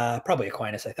 probably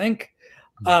Aquinas, I think,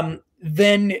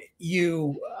 then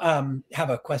you have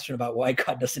a question about why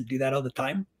God doesn't do that all the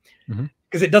time.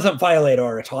 Because it doesn't violate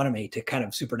our autonomy to kind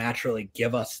of supernaturally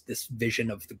give us this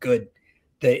vision of the good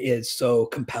that is so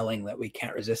compelling that we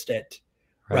can't resist it,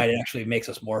 right? It actually makes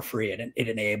us more free, and it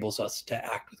enables us to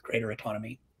act with greater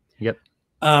autonomy. Yep.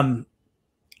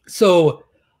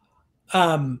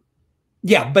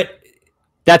 Yeah, but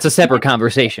that's a separate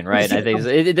conversation, right? I think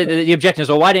the objection is,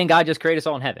 well, why didn't God just create us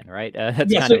all in heaven, right?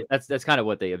 That's kind of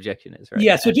what the objection is, right?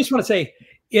 Yeah. So I just want to say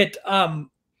it.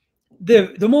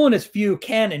 The Molinist view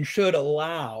can and should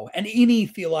allow, and any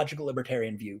theological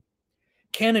libertarian view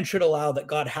can and should allow, that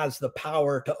God has the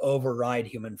power to override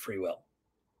human free will,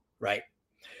 right?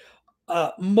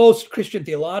 Most Christian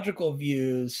theological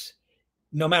views,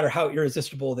 no matter how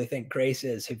irresistible they think grace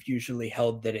is, have usually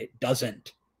held that it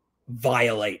doesn't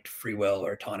violate free will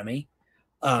or autonomy.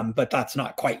 But that's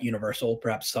not quite universal.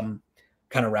 Perhaps some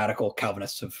kind of radical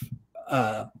Calvinists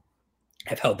have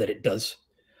held that it does.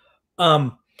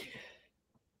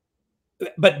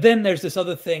 But then there's this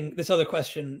other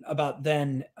question about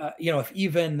then, if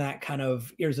even that kind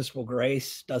of irresistible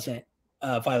grace doesn't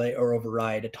violate or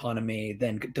override autonomy,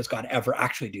 then does God ever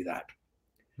actually do that?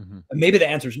 Maybe the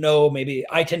answer is no. Maybe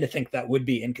I tend to think that would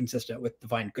be inconsistent with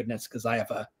divine goodness, because I have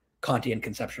a Kantian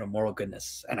conception of moral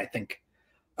goodness. And I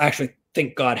actually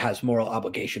think God has moral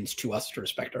obligations to us to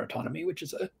respect our autonomy, which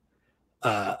is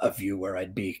a view where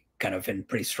I'd be kind of in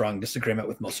pretty strong disagreement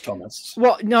with most Thomists.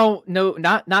 Well, no,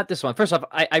 not this one. First off,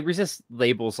 I resist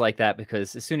labels like that,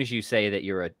 because as soon as you say that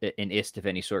you're an ist of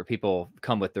any sort, people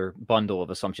come with their bundle of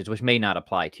assumptions, which may not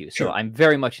apply to you. So I'm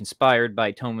very much inspired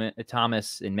by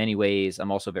Thomas in many ways.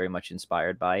 I'm also very much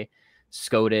inspired by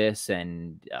Scotus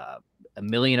and a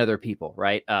million other people,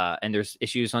 right? And there's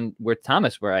issues with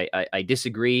Thomas where I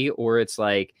disagree, or it's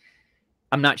like,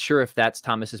 I'm not sure if that's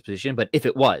Thomas's position, but if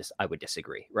it was, I would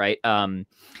disagree, right?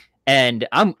 And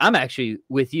I'm actually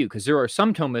with you, because there are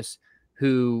some Thomists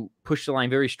who push the line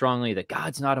very strongly that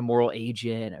God's not a moral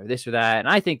agent or this or that, and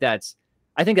I think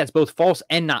I think that's both false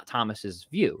and not Thomas's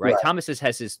view, right? Right. Thomas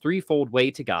has his threefold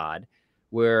way to God,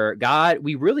 where God,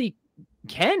 we really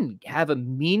can have a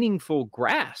meaningful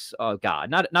grasp of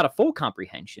God, not a full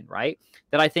comprehension, right?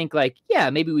 That I think, like, yeah,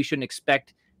 maybe we shouldn't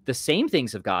expect the same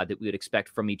things of God that we would expect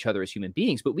from each other as human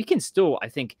beings, but we can still, I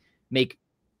think, make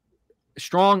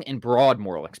strong and broad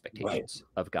moral expectations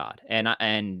of God.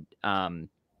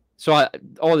 So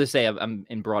all to say, I'm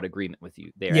in broad agreement with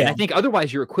you there. And I think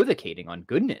otherwise you're equivocating on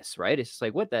goodness, right? It's just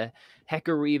like, what the heck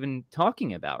are we even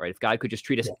talking about, right? If God could just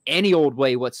treat us any old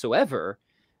way whatsoever,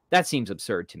 that seems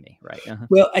absurd to me, right?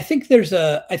 Well, I think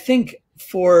I think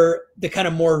for the kind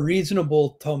of more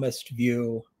reasonable Thomist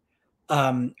view,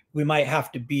 we might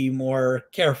have to be more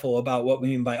careful about what we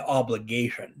mean by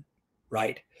obligation,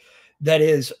 right? That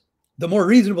is, the more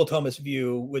reasonable Thomist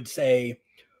view would say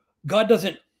God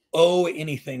doesn't owe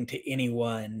anything to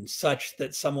anyone such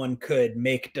that someone could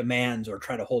make demands or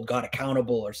try to hold God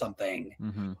accountable or something.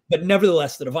 But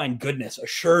nevertheless, the divine goodness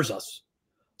assures us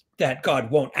that God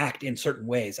won't act in certain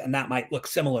ways, and that might look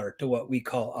similar to what we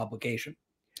call obligation.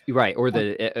 Right, or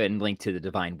and linked to the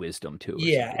divine wisdom too.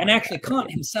 Yeah, and actually Kant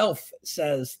himself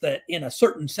says that in a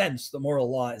certain sense, the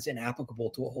moral law is inapplicable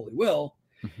to a holy will,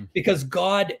 because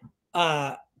God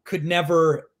could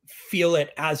never feel it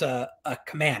as a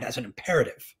command, as an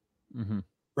imperative,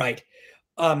 right?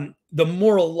 The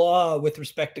moral law with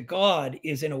respect to God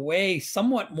is in a way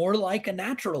somewhat more like a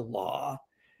natural law.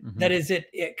 That is,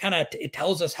 it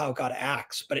tells us how God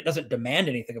acts, but it doesn't demand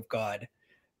anything of God,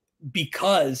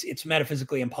 because it's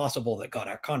metaphysically impossible that God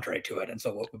act contrary to it. And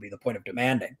so what would be the point of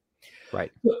demanding?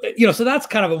 Right. So that's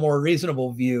kind of a more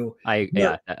reasonable view.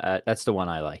 That's the one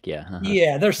I like. Yeah.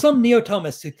 Yeah. There's some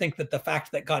neo-Thomists who think that the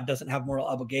fact that God doesn't have moral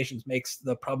obligations makes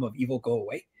the problem of evil go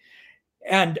away.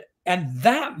 And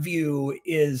that view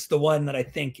is the one that I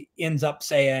think ends up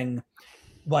saying,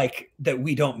 like, that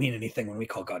we don't mean anything when we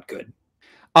call God good.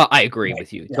 I agree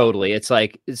with you totally. It's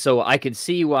like, so I could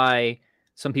see why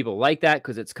some people like that,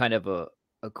 because it's kind of a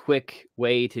quick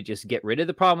way to just get rid of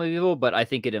the problem of evil. But I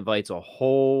think it invites a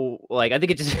whole, like, I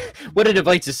think it just, what it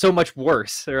invites is so much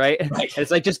worse, right? It's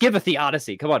like, just give a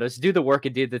theodicy. Come on, let's do the work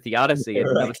and do the theodicy,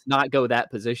 and let's not go that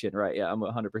position, right? Yeah, I'm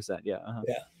 100%.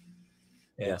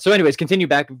 Yeah. So anyways, continue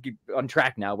back on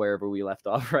track now, wherever we left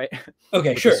off, right?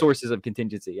 Okay, sure. The sources of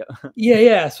contingency.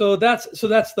 Yeah. So that's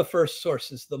the first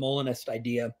source, is the Molinist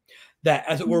idea that,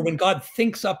 as it were, when God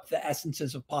thinks up the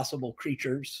essences of possible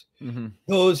creatures,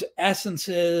 those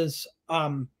essences,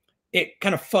 it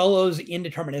kind of follows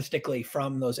indeterministically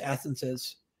from those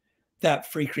essences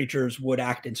that free creatures would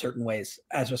act in certain ways,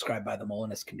 as described by the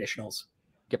Molinist conditionals.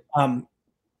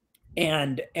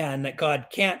 And that God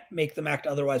can't make them act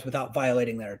otherwise without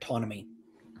violating their autonomy.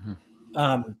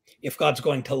 If God's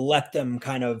going to let them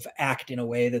kind of act in a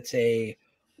way that's a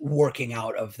working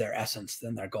out of their essence,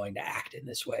 then they're going to act in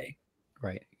this way.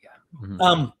 Right.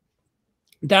 Yeah.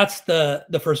 That's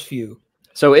the first view.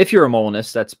 So if you're a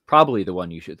Molinist, that's probably the one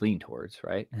you should lean towards,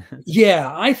 right?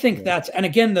 Yeah, I think that's, and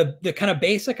again, the kind of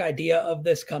basic idea of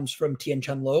this comes from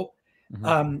Tien-Chun Lo.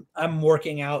 I'm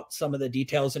working out some of the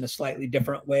details in a slightly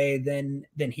different way than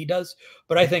he does,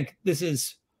 but I think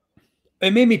it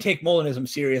made me take Molinism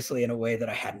seriously in a way that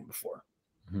I hadn't before.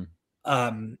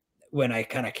 When I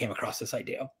kind of came across this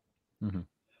idea.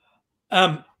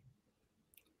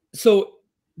 So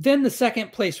then the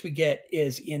second place we get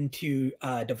is into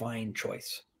divine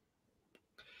choice.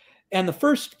 And the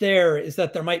first there is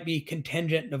that there might be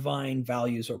contingent divine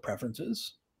values or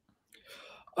preferences.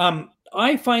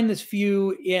 I find this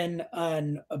view in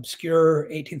an obscure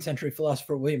 18th century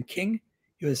philosopher, William King.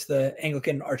 He was the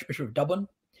Anglican Archbishop of Dublin.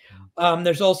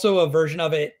 There's also a version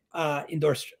of it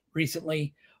endorsed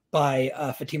recently by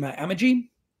Fatima Amagi,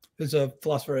 who's a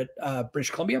philosopher at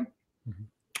British Columbia.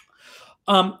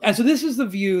 And so this is the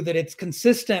view that it's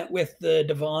consistent with the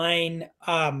divine,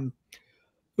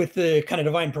 with the kind of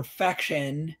divine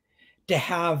perfection, to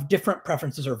have different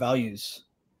preferences or values.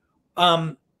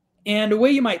 And a way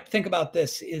you might think about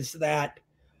this is that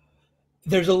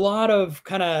there's a lot of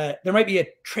there might be a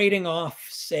trading off,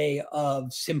 say,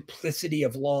 of simplicity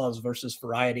of laws versus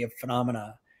variety of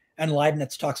phenomena. And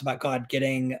Leibniz talks about God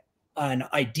getting an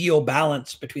ideal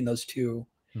balance between those two.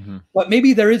 But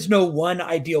maybe there is no one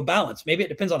ideal balance. Maybe it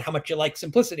depends on how much you like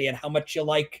simplicity and how much you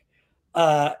like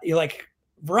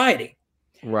variety.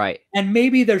 Right. And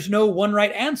maybe there's no one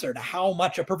right answer to how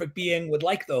much a perfect being would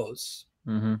like those.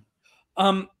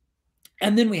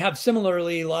 And then we have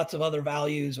similarly lots of other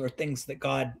values or things that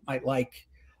God might like.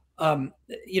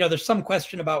 There's some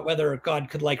question about whether God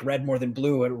could like red more than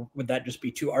blue, or would that just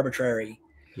be too arbitrary?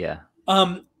 Yeah.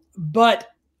 But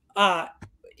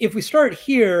if we start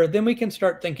here, then we can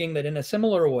start thinking that in a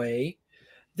similar way,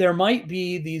 there might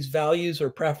be these values or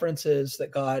preferences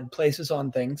that God places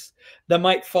on things that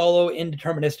might follow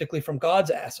indeterministically from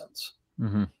God's essence.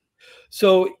 Mm-hmm.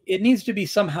 So it needs to be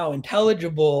somehow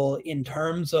intelligible in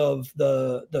terms of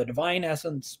the divine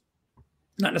essence,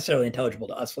 not necessarily intelligible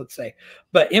to us, let's say,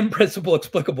 but in principle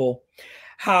explicable,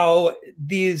 how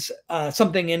these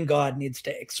something in God needs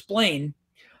to explain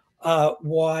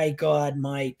why God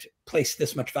might place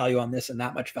this much value on this and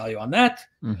that much value on that,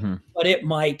 Mm-hmm. but it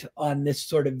might, on this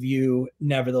sort of view,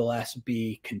 nevertheless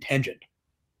be contingent.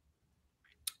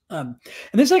 And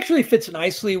this actually fits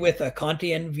nicely with a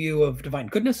Kantian view of divine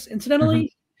goodness,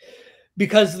 incidentally,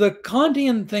 because the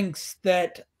Kantian thinks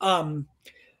that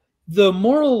the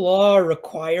moral law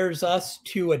requires us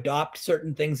to adopt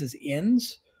certain things as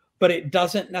ends, but it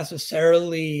doesn't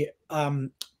necessarily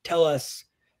tell us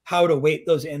how to weight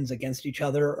those ends against each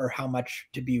other or how much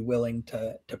to be willing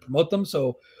to promote them.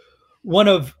 So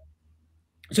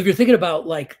if you're thinking about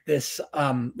like this,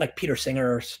 like Peter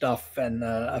Singer stuff and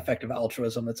effective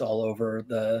altruism that's all over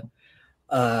the,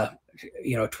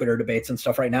 Twitter debates and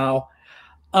stuff right now,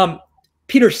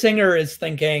 Peter Singer is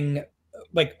thinking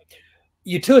like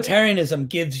utilitarianism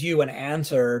gives you an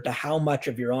answer to how much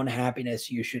of your own happiness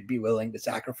you should be willing to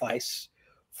sacrifice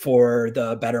for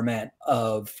the betterment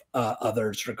of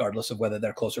others, regardless of whether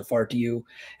they're close or far to you.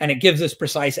 And it gives this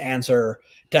precise answer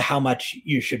to how much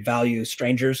you should value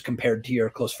strangers compared to your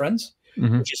close friends,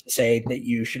 which is to say that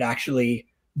you should actually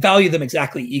value them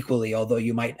exactly equally, although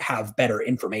you might have better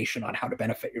information on how to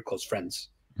benefit your close friends.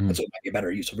 And so it might be a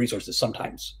better use of resources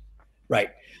sometimes, right?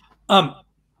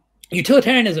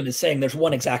 Utilitarianism is saying there's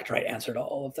one exact right answer to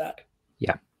all of that.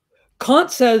 Yeah.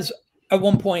 Kant says at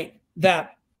one point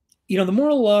that, the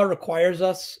moral law requires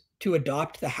us to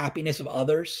adopt the happiness of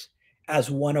others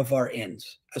as one of our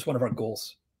ends, as one of our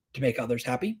goals, to make others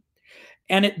happy.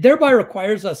 And it thereby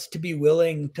requires us to be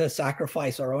willing to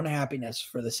sacrifice our own happiness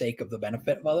for the sake of the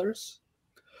benefit of others.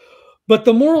 But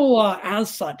the moral law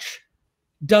as such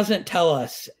doesn't tell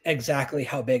us exactly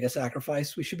how big a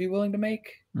sacrifice we should be willing to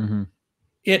make. Mm-hmm.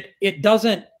 It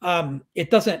doesn't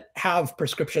have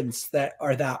prescriptions that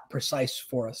are that precise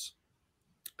for us.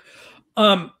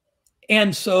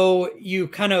 And so you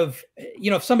kind of,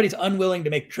 if somebody's unwilling to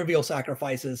make trivial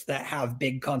sacrifices that have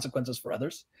big consequences for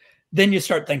others, then you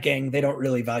start thinking they don't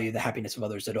really value the happiness of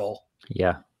others at all.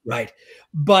 Yeah. Right.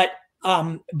 But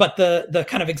the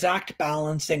kind of exact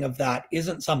balancing of that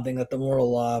isn't something that the moral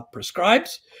law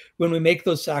prescribes. When we make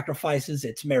those sacrifices,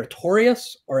 it's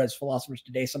meritorious, or as philosophers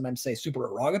today sometimes say,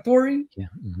 supererogatory. Yeah.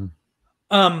 Mm-hmm.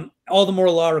 All the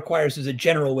moral law requires is a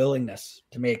general willingness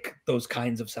to make those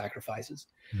kinds of sacrifices.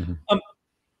 Mm-hmm.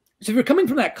 So if you're coming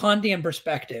from that Kantian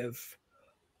perspective,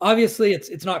 obviously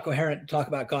it's not coherent to talk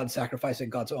about God sacrificing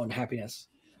God's own happiness.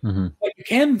 Mm-hmm. But you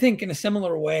can think in a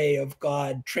similar way of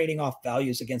God trading off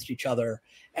values against each other,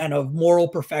 and of moral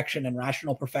perfection and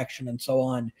rational perfection and so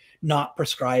on, not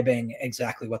prescribing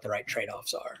exactly what the right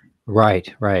trade-offs are.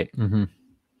 Right. Mm-hmm.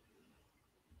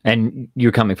 And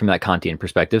you're coming from that Kantian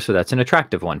perspective, so that's an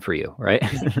attractive one for you, right?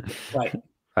 Right.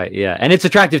 Right. Yeah. And it's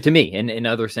attractive to me in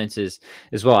other senses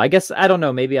as well. I guess, I don't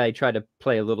know, maybe I try to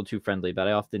play a little too friendly, but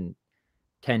I often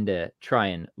tend to try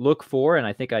and look for, and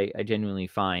I think I genuinely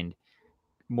find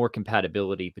more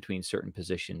compatibility between certain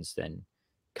positions than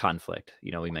conflict.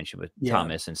 We mentioned with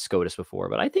Thomas and Scotus before,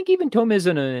 but I think even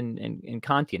Thomism and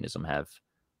Kantianism have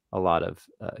a lot of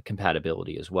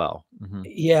compatibility as well. Mm-hmm.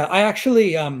 Yeah. I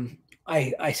actually,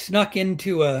 I snuck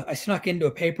into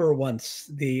a paper once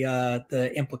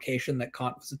the implication that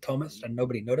Kant was a Thomist, and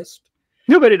nobody noticed.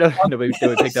 Nobody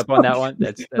picked up on that one.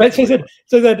 That's right.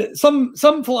 So that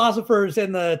some philosophers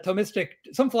in the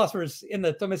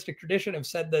Thomistic tradition have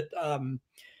said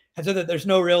that there's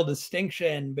no real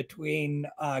distinction between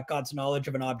God's knowledge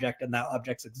of an object and that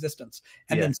object's existence,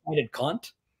 and then cited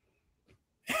Kant.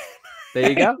 There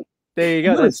you go.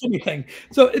 That's anything.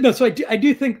 So I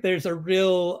do think there's a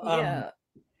real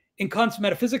in Kant's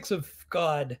metaphysics of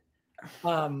God.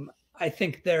 I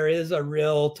think there is a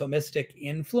real Thomistic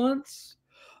influence.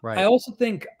 Right. I also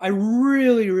think I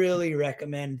really, really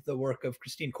recommend the work of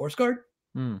Christine Korsgaard,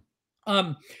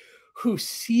 who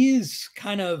sees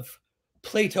kind of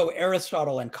Plato,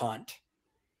 Aristotle, and Kant,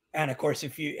 and of course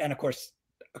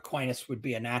Aquinas would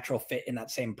be a natural fit in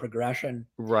that same progression,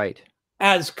 right?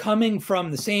 As coming from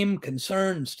the same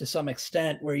concerns to some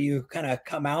extent, where you kind of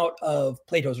come out of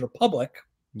Plato's Republic,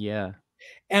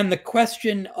 and the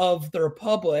question of the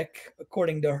Republic,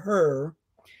 according to her,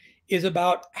 is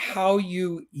about how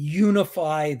you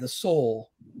unify the soul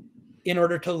in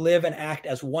order to live and act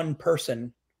as one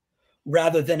person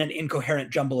rather than an incoherent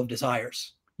jumble of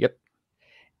desires. Yep.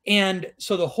 And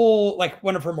so the whole, like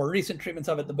one of her more recent treatments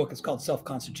of it, the book is called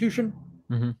Self-Constitution,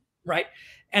 right?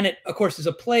 And it, of course, is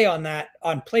a play on that,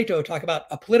 on Plato, talk about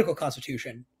a political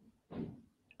constitution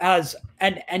as,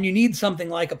 and you need something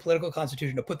like a political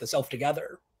constitution to put the self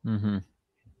together.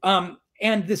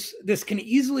 And this can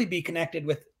easily be connected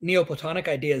with Neoplatonic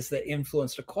ideas that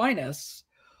influenced Aquinas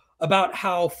about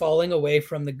how falling away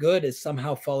from the good is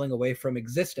somehow falling away from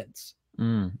existence.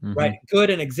 Right?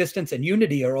 Good and existence and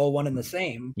unity are all one and the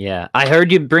same. Yeah. I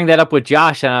heard you bring that up with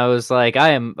Josh, and I was like, I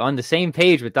am on the same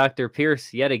page with Dr.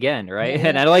 Pearce yet again, right? Yeah.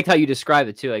 And I liked how you describe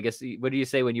it too. I guess, what do you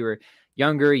say when you were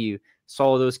younger, you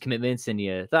saw those commitments and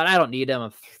you thought, I don't need them,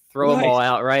 I'll throw them all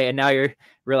out, right? And now you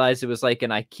realize it was like an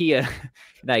IKEA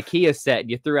set, and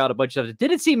you threw out a bunch of stuff. It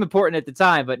didn't seem important at the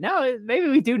time, but now maybe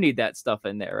we do need that stuff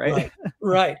in there, right?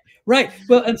 Right.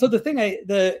 Well, and so the thing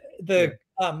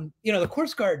you know, the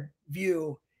course guard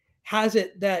view has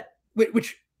it that,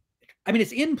 which I mean,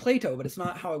 it's in Plato, but it's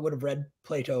not how I would have read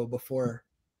Plato before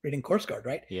reading course guard,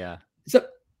 right? Yeah. So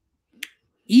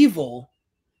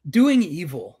doing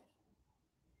evil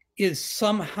is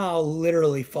somehow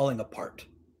literally falling apart.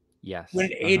 Yes. When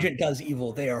an agent does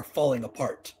evil, they are falling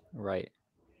apart. Right.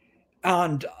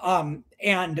 And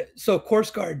so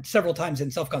course guard several times in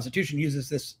Self-Constitution uses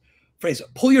this phrase,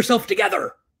 pull yourself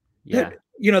together. Yeah.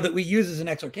 You know, that we use as an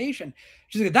exhortation.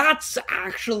 That's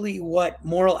actually what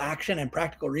moral action and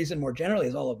practical reason more generally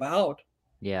is all about.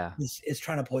 Yeah. Is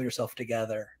trying to pull yourself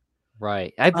together.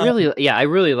 Right. I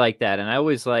really like that. And I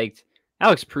always liked,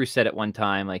 Alex Proust said at one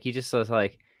time, like, he just was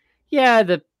like, yeah,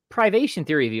 the privation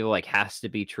theory of evil, like, has to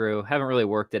be true. Haven't really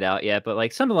worked it out yet, but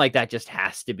like something like that just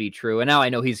has to be true. And now I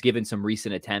know he's given some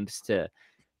recent attempts to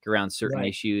get around certain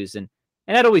issues. And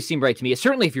that always seemed right to me.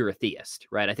 Certainly if you're a theist,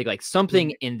 right? I think like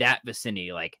something in that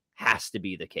vicinity, like, has to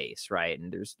be the case, right?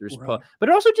 And there's but it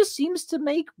also just seems to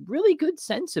make really good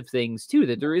sense of things too,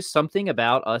 that there is something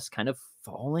about us kind of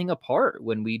falling apart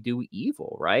when we do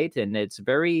evil, right? And it's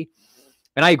very,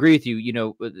 and I agree with you, you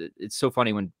know, it's so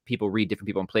funny when people read different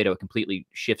people in Plato, it completely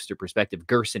shifts their perspective.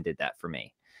 Gerson did that for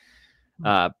me.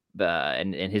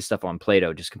 And his stuff on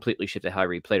Plato just completely shifted how I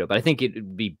read Plato. But I think it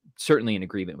would be certainly in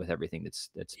agreement with everything that's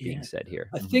being said here.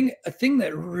 A thing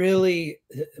that really,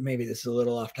 maybe this is a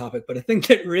little off topic, but a thing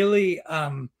that really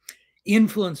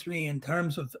influenced me in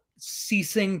terms of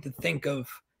ceasing to think of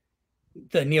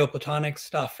the Neoplatonic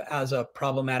stuff as a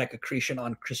problematic accretion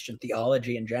on Christian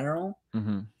theology in general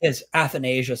is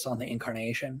Athanasius on the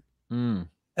Incarnation.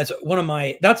 That's one of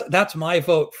my, that's my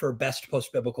vote for best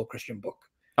post-biblical Christian book.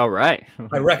 All right.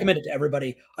 I recommend it to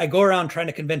everybody. I go around trying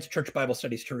to convince church Bible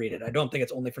studies to read it. I don't think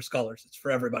it's only for scholars. It's for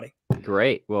everybody.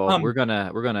 Great. Well, we're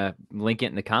gonna link it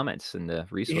in the comments and the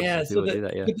resources. Yeah. So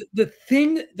the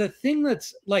thing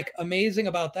that's like amazing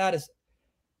about that is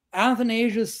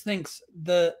Athanasius thinks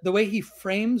the way he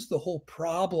frames the whole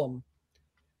problem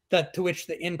to which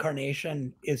the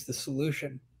Incarnation is the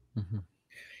solution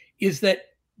is that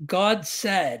God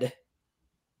said,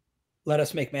 let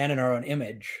us make man in our own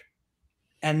image.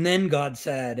 And then God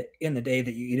said, in the day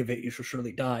that you eat of it, you shall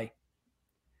surely die.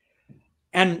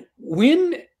 And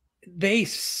when they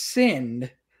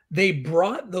sinned, they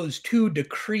brought those two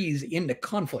decrees into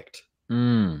conflict.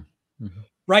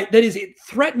 Right? That is, it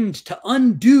threatened to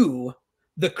undo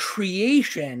the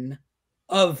creation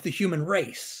of the human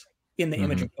race in the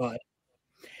image of God.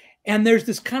 And there's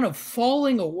this kind of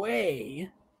falling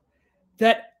away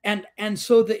that, and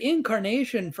so the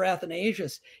Incarnation for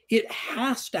Athanasius, it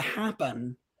has to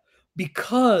happen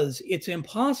because it's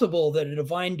impossible that a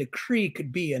divine decree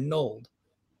could be annulled.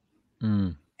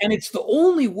 And it's the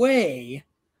only way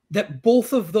that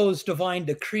both of those divine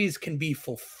decrees can be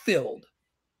fulfilled.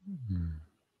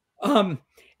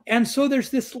 And so there's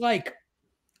this like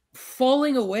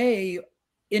falling away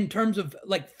in terms of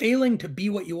like failing to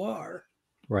be what you are.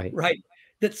 Right.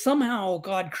 That somehow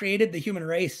God created the human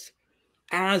race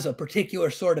as a particular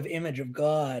sort of image of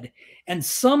God. And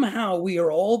somehow we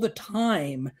are all the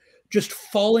time just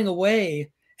falling away.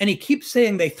 And he keeps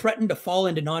saying they threaten to fall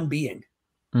into non-being.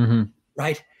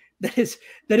 Right. That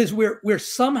is we're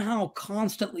somehow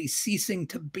constantly ceasing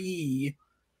to be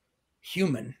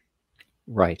human.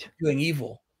 Right. Doing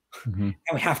evil. And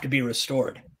we have to be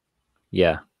restored.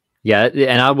 Yeah. Yeah.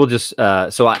 And I will just,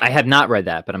 so I have not read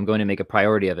that, but I'm going to make a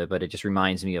priority of it. But it just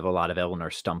reminds me of a lot of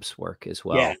Eleanor Stump's work as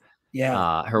well.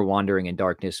 Yeah. Her Wandering in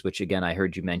Darkness, which again, I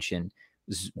heard you mention,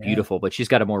 is beautiful, but she's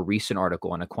got a more recent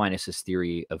article on Aquinas'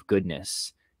 theory of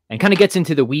goodness and kind of gets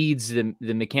into the weeds, the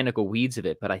mechanical weeds of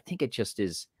it. But I think it just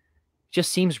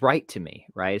seems right to me,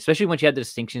 right? Especially once you have the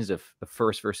distinctions of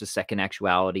first versus second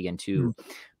actuality, and to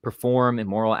perform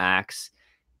immoral acts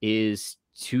is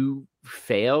to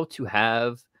fail to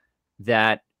have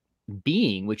that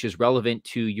being, which is relevant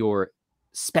to your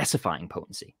specifying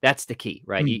potency. That's the key,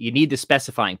 right? You need the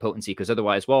specifying potency, because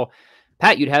otherwise, well,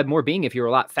 Pat, you'd have more being if you were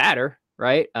a lot fatter,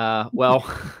 right? Well,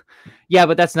 yeah,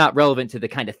 but that's not relevant to the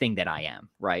kind of thing that I am,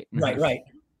 right? Right, right.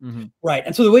 Mm-hmm. Right.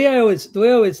 And so the way I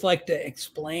always like to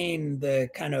explain the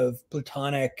kind of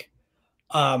Platonic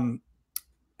and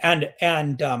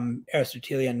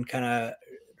Aristotelian kind of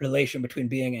relation between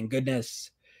being and goodness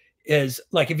is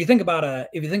like, if you think about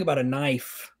a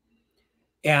knife,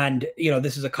 and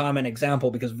this is a common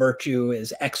example because virtue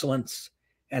is excellence,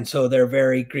 and so they're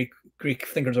very Greek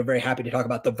thinkers are very happy to talk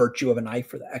about the virtue of a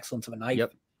knife or the excellence of a knife.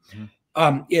 Yep.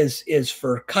 Mm-hmm. Is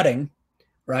for cutting,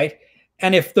 right?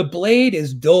 And if the blade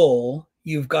is dull,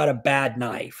 you've got a bad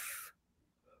knife,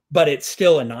 but it's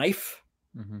still a knife.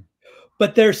 Mm-hmm.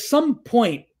 But there's some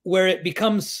point where it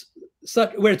becomes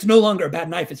where it's no longer a bad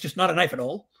knife. It's just not a knife at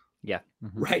all. Yeah.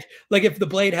 Mm-hmm. Right. Like if the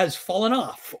blade has fallen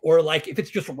off, or like if it's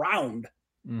just round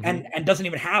mm-hmm. and doesn't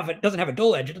have a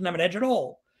dull edge, it doesn't have an edge at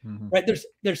all. Mm-hmm. Right.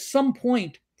 There's some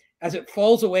point as it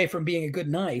falls away from being a good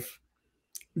knife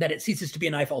that it ceases to be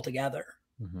a knife altogether.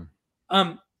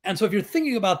 Mm-hmm. And so if you're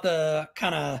thinking about the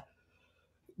kind of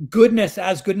goodness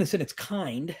as goodness in its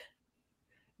kind,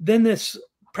 then this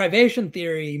privation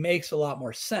theory makes a lot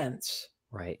more sense.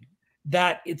 Right.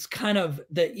 That it's kind of,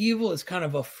 the evil is kind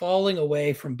of a falling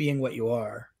away from being what you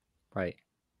are. Right.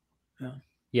 Yeah.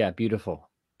 Yeah. Beautiful.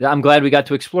 I'm glad we got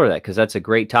to explore that, because that's a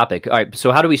great topic. All right.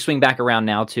 So how do we swing back around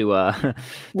now to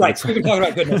right. So we've been talking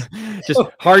about goodness. Just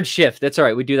hard shift. That's all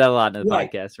right. We do that a lot in the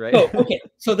podcast, right? Okay.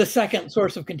 So the second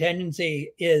source of contingency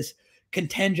is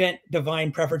contingent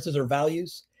divine preferences or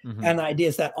values. Mm-hmm. And the idea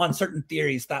is that on certain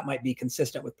theories that might be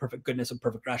consistent with perfect goodness and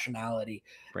perfect rationality,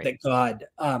 that God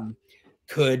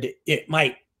it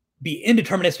might be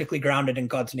indeterministically grounded in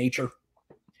God's nature,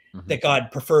 mm-hmm. that God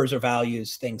prefers or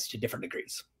values things to different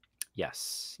degrees.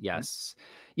 Yes. Yes.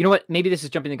 You know what? Maybe this is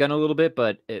jumping the gun a little bit,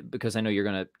 but because I know you're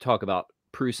going to talk about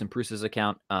Pearce and Pearce's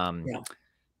account.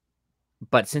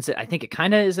 But since I think it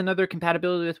kind of is another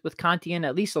compatibility with Kantian,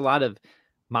 at least a lot of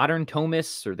modern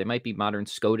Thomists, or they might be modern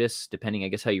Scotists, depending, I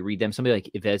guess, how you read them. Somebody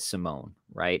like Yves Simon,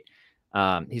 right?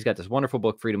 He's got this wonderful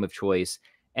book, Freedom of Choice.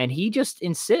 And he just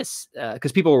insists,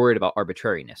 because people are worried about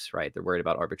arbitrariness, right? They're worried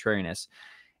about arbitrariness.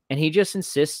 And he just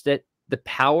insists that the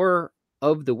power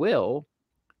of the will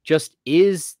just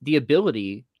is the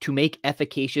ability to make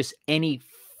efficacious any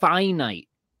finite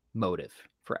motive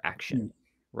for action,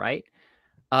 right?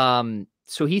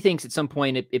 So he thinks at some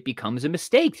point it becomes a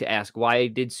mistake to ask, why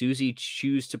did Susie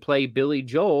choose to play Billy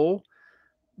Joel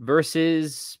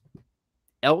versus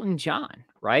Elton John,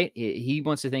 right? He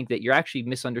wants to think that you're actually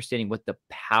misunderstanding what the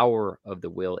power of the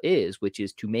will is, which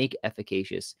is to make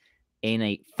efficacious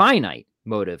a finite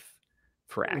motive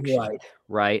for action,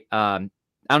 right?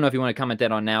 I don't know if you want to comment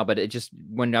that on now, but it just,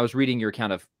 when I was reading your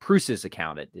account of Pearce's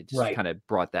account, it just kind of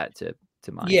brought that to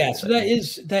mind. Yeah, so that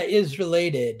is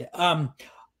related. I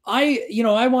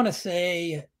want to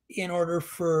say, in order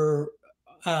for,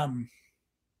 I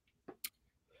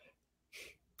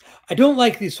don't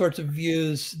like these sorts of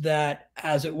views that,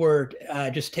 as it were,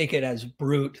 just take it as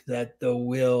brute, that the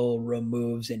will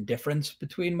removes indifference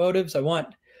between motives. I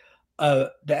want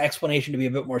the explanation to be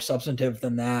a bit more substantive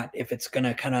than that, if it's going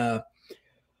to kind of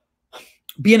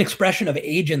be an expression of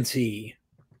agency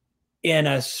in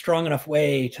a strong enough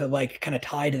way to like kind of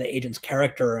tie to the agent's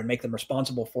character and make them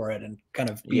responsible for it and kind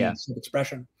of be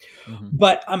expression. Mm-hmm.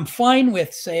 But I'm fine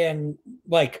with saying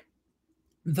like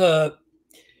this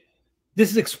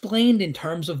is explained in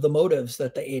terms of the motives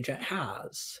that the agent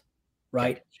has,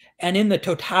 right? And in the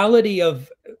totality of,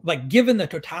 like, given the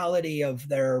totality of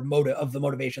their motive, of the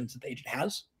motivations that the agent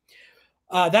has,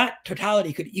 that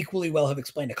totality could equally well have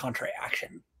explained a contrary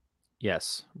action.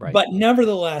 Yes, right. But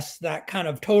nevertheless, that kind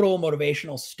of total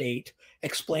motivational state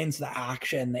explains the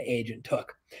action the agent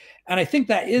took. And I think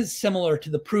that is similar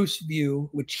to the Pearce view,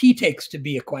 which he takes to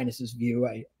be Aquinas's view.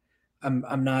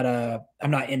 I'm not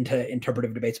into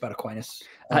interpretive debates about Aquinas.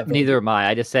 Neither am I.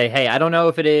 I just say, hey, I don't know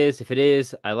if it is. If it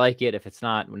is, I like it. If it's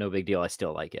not, no big deal. I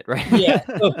still like it, right? Yeah.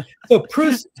 So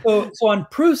Pearce. So on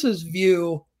Pearce's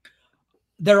view,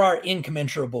 there are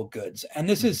incommensurable goods, and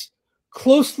this is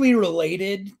closely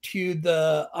related to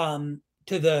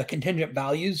the contingent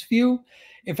values view.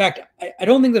 In fact, I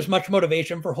don't think there's much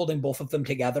motivation for holding both of them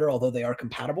together, although they are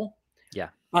compatible. Yeah.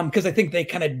 Because I think they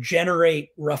kind of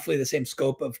generate roughly the same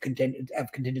scope of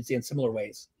contingency in similar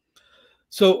ways.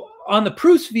 So on the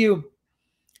Pearce view,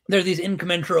 there are these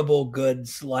incommensurable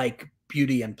goods like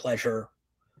beauty and pleasure,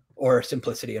 or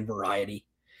simplicity and variety,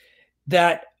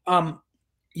 that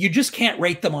you just can't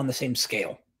rate them on the same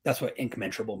scale. That's what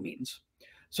incommensurable means.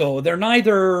 So they're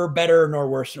neither better nor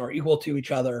worse nor equal to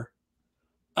each other.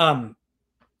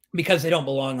 because they don't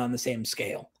belong on the same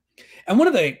scale. And one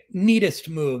of the neatest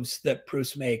moves that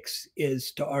Pearce makes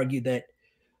is to argue that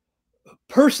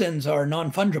persons are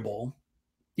non-fungible.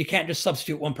 You can't just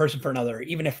substitute one person for another,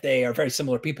 even if they are very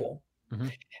similar people. Mm-hmm.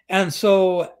 And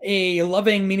so a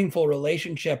loving, meaningful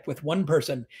relationship with one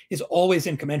person is always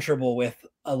incommensurable with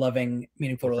a loving,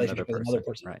 meaningful relationship with another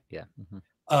person. Right. Yeah.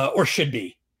 Mm-hmm. Or should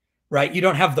be, right? You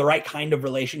don't have the right kind of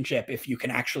relationship if you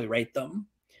can actually rate them.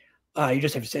 You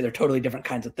just have to say they're totally different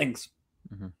kinds of things.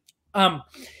 Mm-hmm.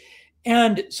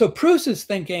 And so Pearce is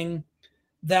thinking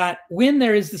that when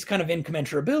there is this kind of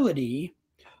incommensurability,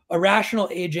 a rational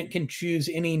agent can choose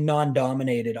any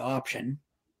non-dominated option,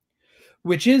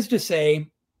 which is to say,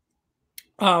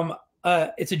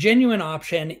 it's a genuine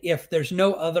option if there's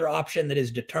no other option that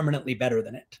is determinately better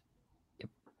than it. Yep.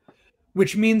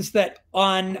 Which means that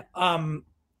on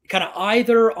kind of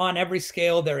either on every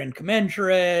scale they're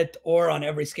incommensurate, or on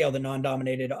every scale the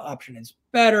non-dominated option is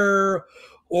better,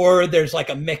 or there's like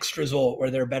a mixed result where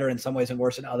they're better in some ways and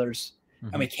worse in others,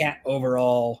 mm-hmm. and we can't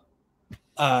overall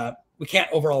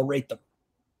rate them.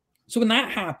 So when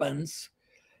that happens,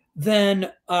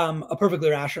 then a perfectly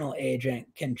rational agent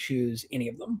can choose any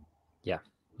of them. Yeah.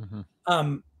 Mm-hmm.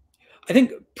 I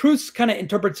think Pearce kind of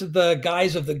interprets the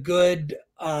guise of the good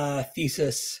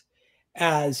thesis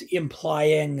as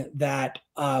implying that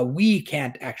we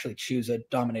can't actually choose a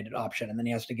dominated option, and then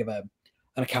he has to give an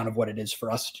account of what it is for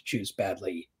us to choose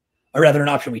badly, or rather an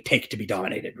option we take to be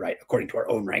dominated, right, according to our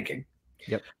own ranking.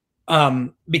 Yep.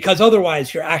 Because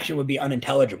otherwise your action would be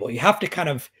unintelligible. You have to kind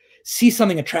of see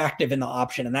something attractive in the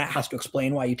option, and that has to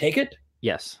explain why you take it.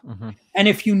 Yes. Mm-hmm. And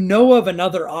if you know of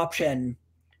another option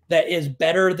that is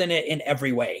better than it in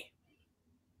every way,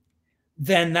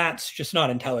 then that's just not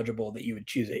intelligible that you would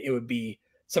choose it. It would be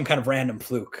some kind of random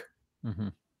fluke, mm-hmm.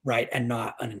 right? And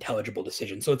not an intelligible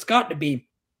decision. So it's got to be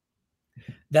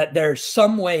that there's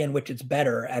some way in which it's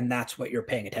better, and that's what you're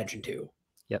paying attention to.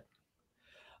 Yep.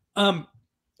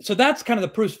 So that's kind of the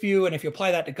Pearce view. And if you apply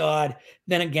that to God,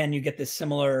 then again, you get this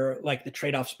similar, like the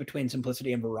trade-offs between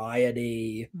simplicity and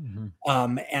variety,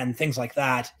 mm-hmm. And things like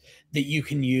that you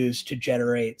can use to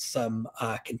generate some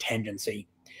contingency.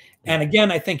 Yeah. And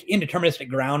again, I think indeterministic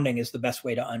grounding is the best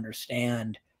way to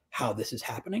understand how this is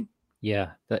happening.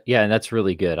 Yeah. And that's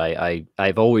really good.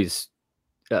 I've always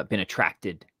been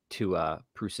attracted to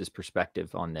Pearce's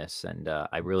perspective on this. And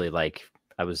I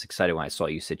was excited when I saw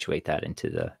you situate that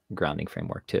into the grounding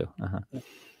framework too. Uh-huh.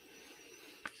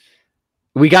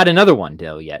 We got another one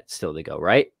still to go,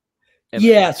 right?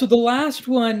 Yeah. So the last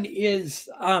one is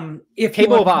if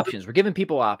table of options. We're giving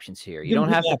people options here. You don't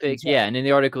have to pick. Yeah. And in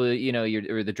the article,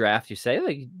 or the draft, you say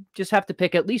like, you just have to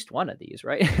pick at least one of these,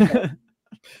 right?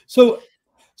 So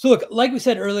look, like we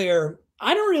said earlier,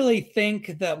 I don't really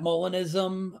think that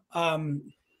Molinism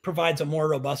provides a more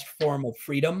robust form of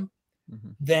freedom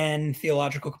mm-hmm. than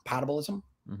theological compatibilism.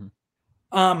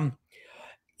 Mm-hmm.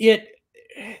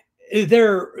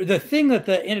 The thing that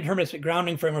the indeterministic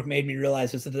grounding framework made me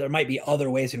realize is that there might be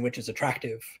other ways in which it's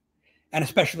attractive. And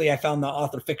especially I found the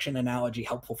author fiction analogy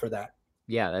helpful for that.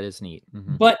 Yeah, that is neat.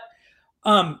 Mm-hmm. But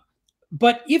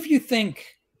if you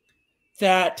think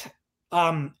that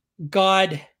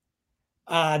God,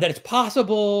 that it's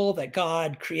possible that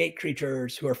God create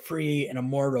creatures who are free in a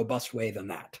more robust way than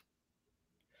that,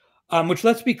 which,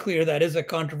 let's be clear, that is a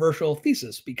controversial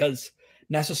thesis, because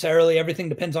necessarily everything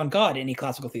depends on God, any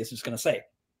classical theist is going to say,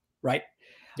 right?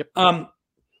 Yep.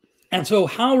 And so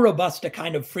how robust a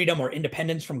kind of freedom or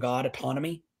independence from God,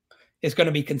 autonomy, is going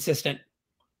to be consistent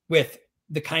with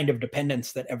the kind of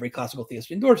dependence that every classical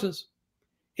theist endorses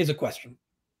is a question.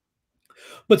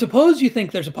 But suppose you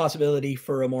think there's a possibility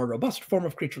for a more robust form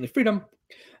of creaturely freedom,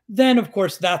 then of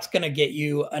course that's going to get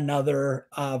you another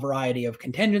variety of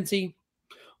contingency,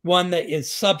 one that is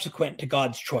subsequent to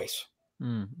God's choice.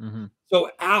 Mm-hmm.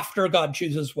 So after God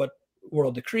chooses what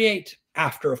world to create,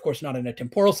 after, of course, not in a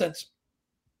temporal sense,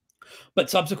 but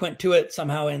subsequent to it,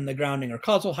 somehow in the grounding or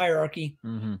causal hierarchy,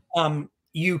 mm-hmm.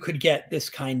 You could get this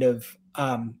kind of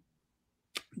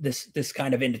this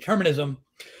kind of indeterminism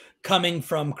coming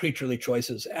from creaturely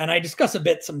choices. And I discuss a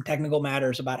bit some technical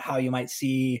matters about how you might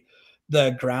see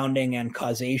the grounding and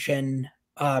causation,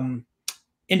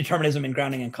 indeterminism and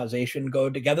grounding and causation go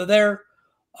together there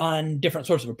on different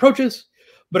sorts of approaches.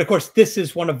 But of course, this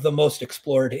is one of the most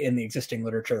explored in the existing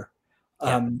literature,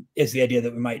 is the idea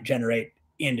that we might generate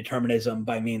indeterminism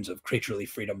by means of creaturely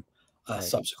freedom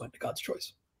subsequent to God's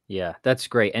choice. Yeah, that's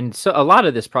great. And so a lot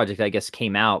of this project, I guess,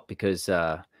 came out because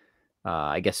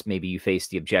I guess maybe you faced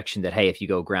the objection that, hey, if you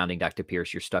go grounding Dr.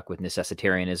 Pearce, you're stuck with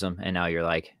necessitarianism. And now you're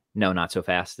like, no, not so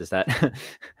fast. Is that?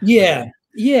 Yeah.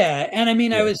 Yeah, and I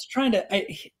mean, I Yeah. was trying to,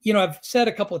 I've said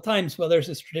a couple of times, well, there's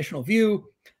this traditional view.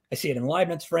 I see it in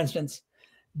Leibniz, for instance,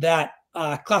 that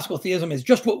classical theism is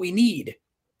just what we need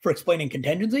for explaining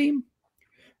contingency,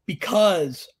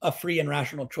 because a free and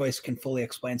rational choice can fully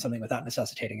explain something without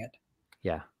necessitating it.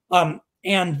 Yeah.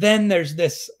 And then there's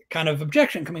this kind of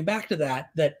objection coming back to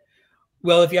that,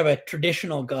 well, if you have a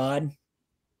traditional God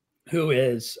who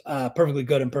is perfectly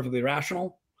good and perfectly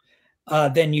rational,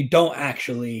 then you don't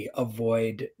actually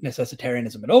avoid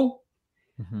necessitarianism at all.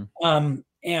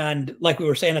 And like we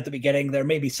were saying at the beginning, there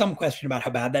may be some question about how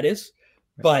bad that is,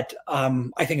 but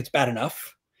I think it's bad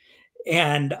enough.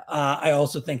 And I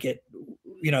also think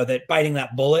that biting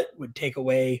that bullet would take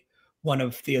away one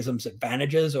of theism's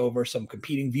advantages over some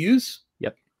competing views.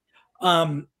 Yep.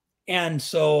 And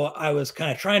so I was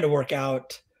kind of trying to work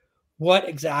out what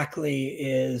exactly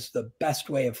is the best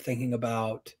way of thinking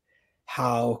about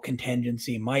how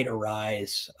contingency might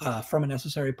arise from a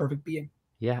necessary perfect being.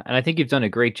 Yeah, and I think you've done a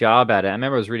great job at it. I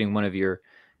remember I was reading one of your,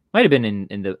 might have been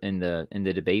in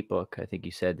the debate book. I think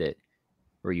you said that,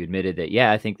 where you admitted that,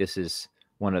 yeah, I think this is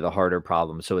one of the harder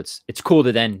problems. So it's cool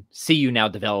to then see you now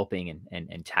developing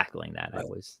and tackling that. I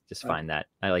always just find that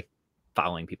I like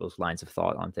following people's lines of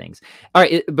thought on things. All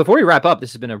right, before we wrap up,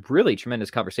 this has been a really tremendous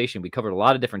conversation. We covered a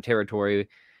lot of different territory,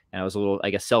 and I was a little, I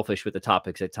guess, selfish with the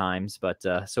topics at times, but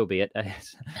so be it.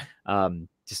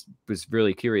 Just was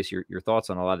really curious your thoughts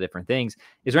on a lot of different things.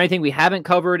 Is there anything we haven't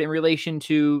covered in relation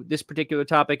to this particular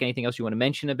topic? Anything else you want to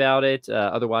mention about it?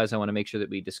 Otherwise, I want to make sure that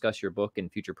we discuss your book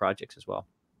and future projects as well.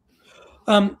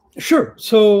 Sure.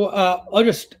 So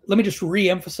let me just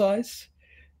re-emphasize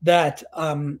that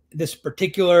this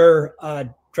particular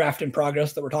draft in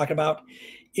progress that we're talking about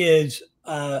is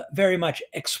very much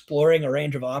exploring a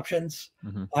range of options.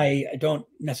 I don't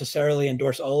necessarily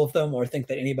endorse all of them or think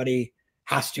that anybody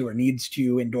has to or needs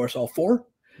to endorse all four.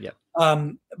 Yep.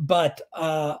 But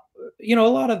a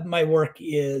lot of my work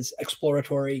is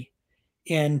exploratory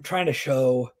in trying to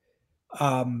show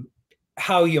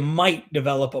how you might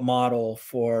develop a model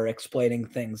for explaining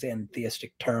things in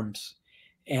theistic terms,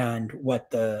 and what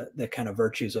the kind of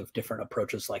virtues of different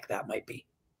approaches like that might be.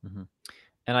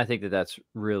 And I think that that's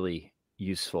really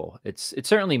useful. It's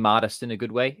certainly modest in a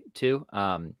good way too.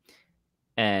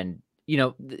 And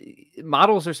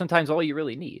models are sometimes all you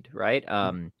really need, right?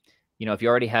 If you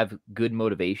already have good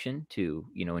motivation to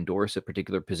endorse a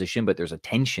particular position, but there's a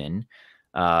tension,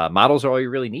 models are all you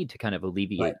really need to kind of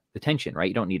alleviate the tension, right?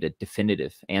 You don't need a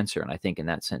definitive answer, and I think in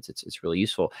that sense it's really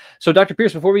useful. So, Dr.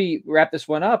 Pearce, before we wrap this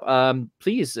one up,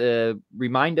 please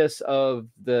remind us of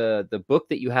the book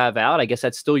that you have out. I guess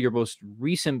that's still your most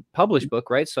recent published book,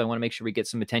 right? So I want to make sure we get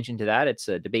some attention to that. It's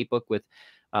a debate book with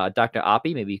Dr.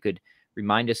 Oppie. Maybe you could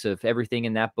remind us of everything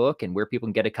in that book and where people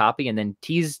can get a copy, and then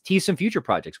tease some future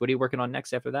projects. What are you working on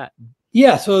next after that?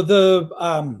 Yeah, so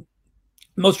the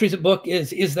most recent book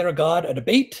is There a God? A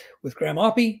Debate with Graham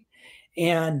Oppie,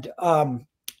 and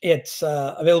it's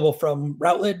available from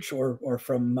Routledge or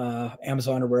from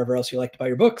Amazon or wherever else you like to buy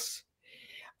your books.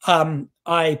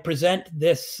 I present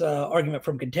this argument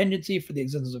from contingency for the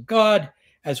existence of God,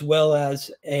 as well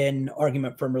as an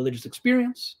argument from religious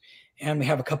experience. And we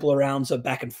have a couple of rounds of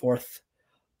back and forth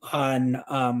on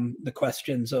the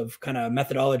questions of kind of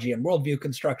methodology and worldview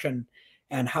construction,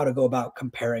 and how to go about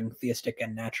comparing theistic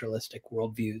and naturalistic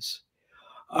worldviews.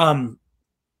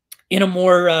 In a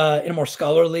more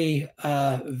scholarly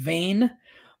vein,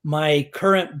 my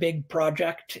current big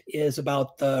project is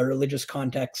about the religious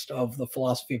context of the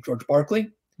philosophy of George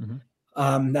Berkeley.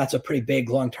 That's a pretty big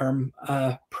long-term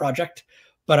project,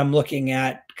 but I'm looking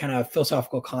at kind of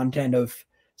philosophical content of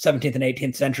 17th and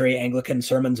 18th century Anglican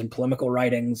sermons and polemical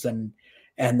writings, and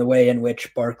the way in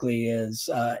which Berkeley is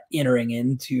entering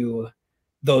into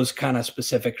those kind of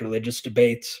specific religious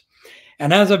debates.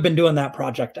 And as I've been doing that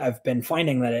project, I've been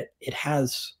finding that it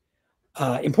has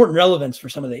important relevance for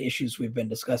some of the issues we've been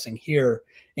discussing here,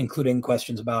 including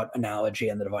questions about analogy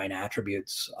and the divine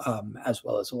attributes, as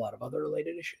well as a lot of other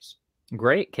related issues.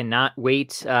 Great. Cannot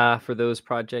wait for those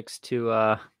projects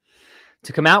to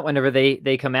come out whenever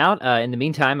they come out. In the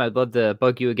meantime, I'd love to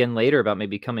bug you again later about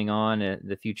maybe coming on in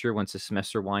the future once the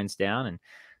semester winds down, and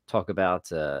talk about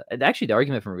actually the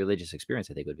argument from religious experience.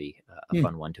 I think would be a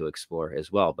fun one to explore as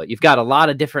well. But you've got a lot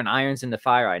of different irons in the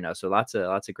fire, I know, so lots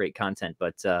of great content.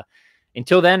 But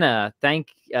until then, I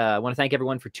want to thank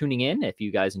everyone for tuning in. If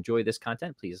you guys enjoy this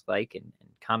content, please like and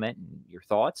comment your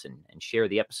thoughts and share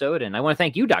the episode. And I want to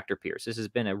thank you, Dr. Pearce. This has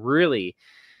been a really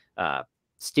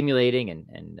stimulating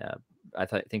and I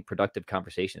think productive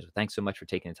conversation. So thanks so much for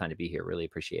taking the time to be here. Really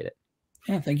appreciate it.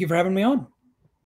 Yeah, thank you for having me on.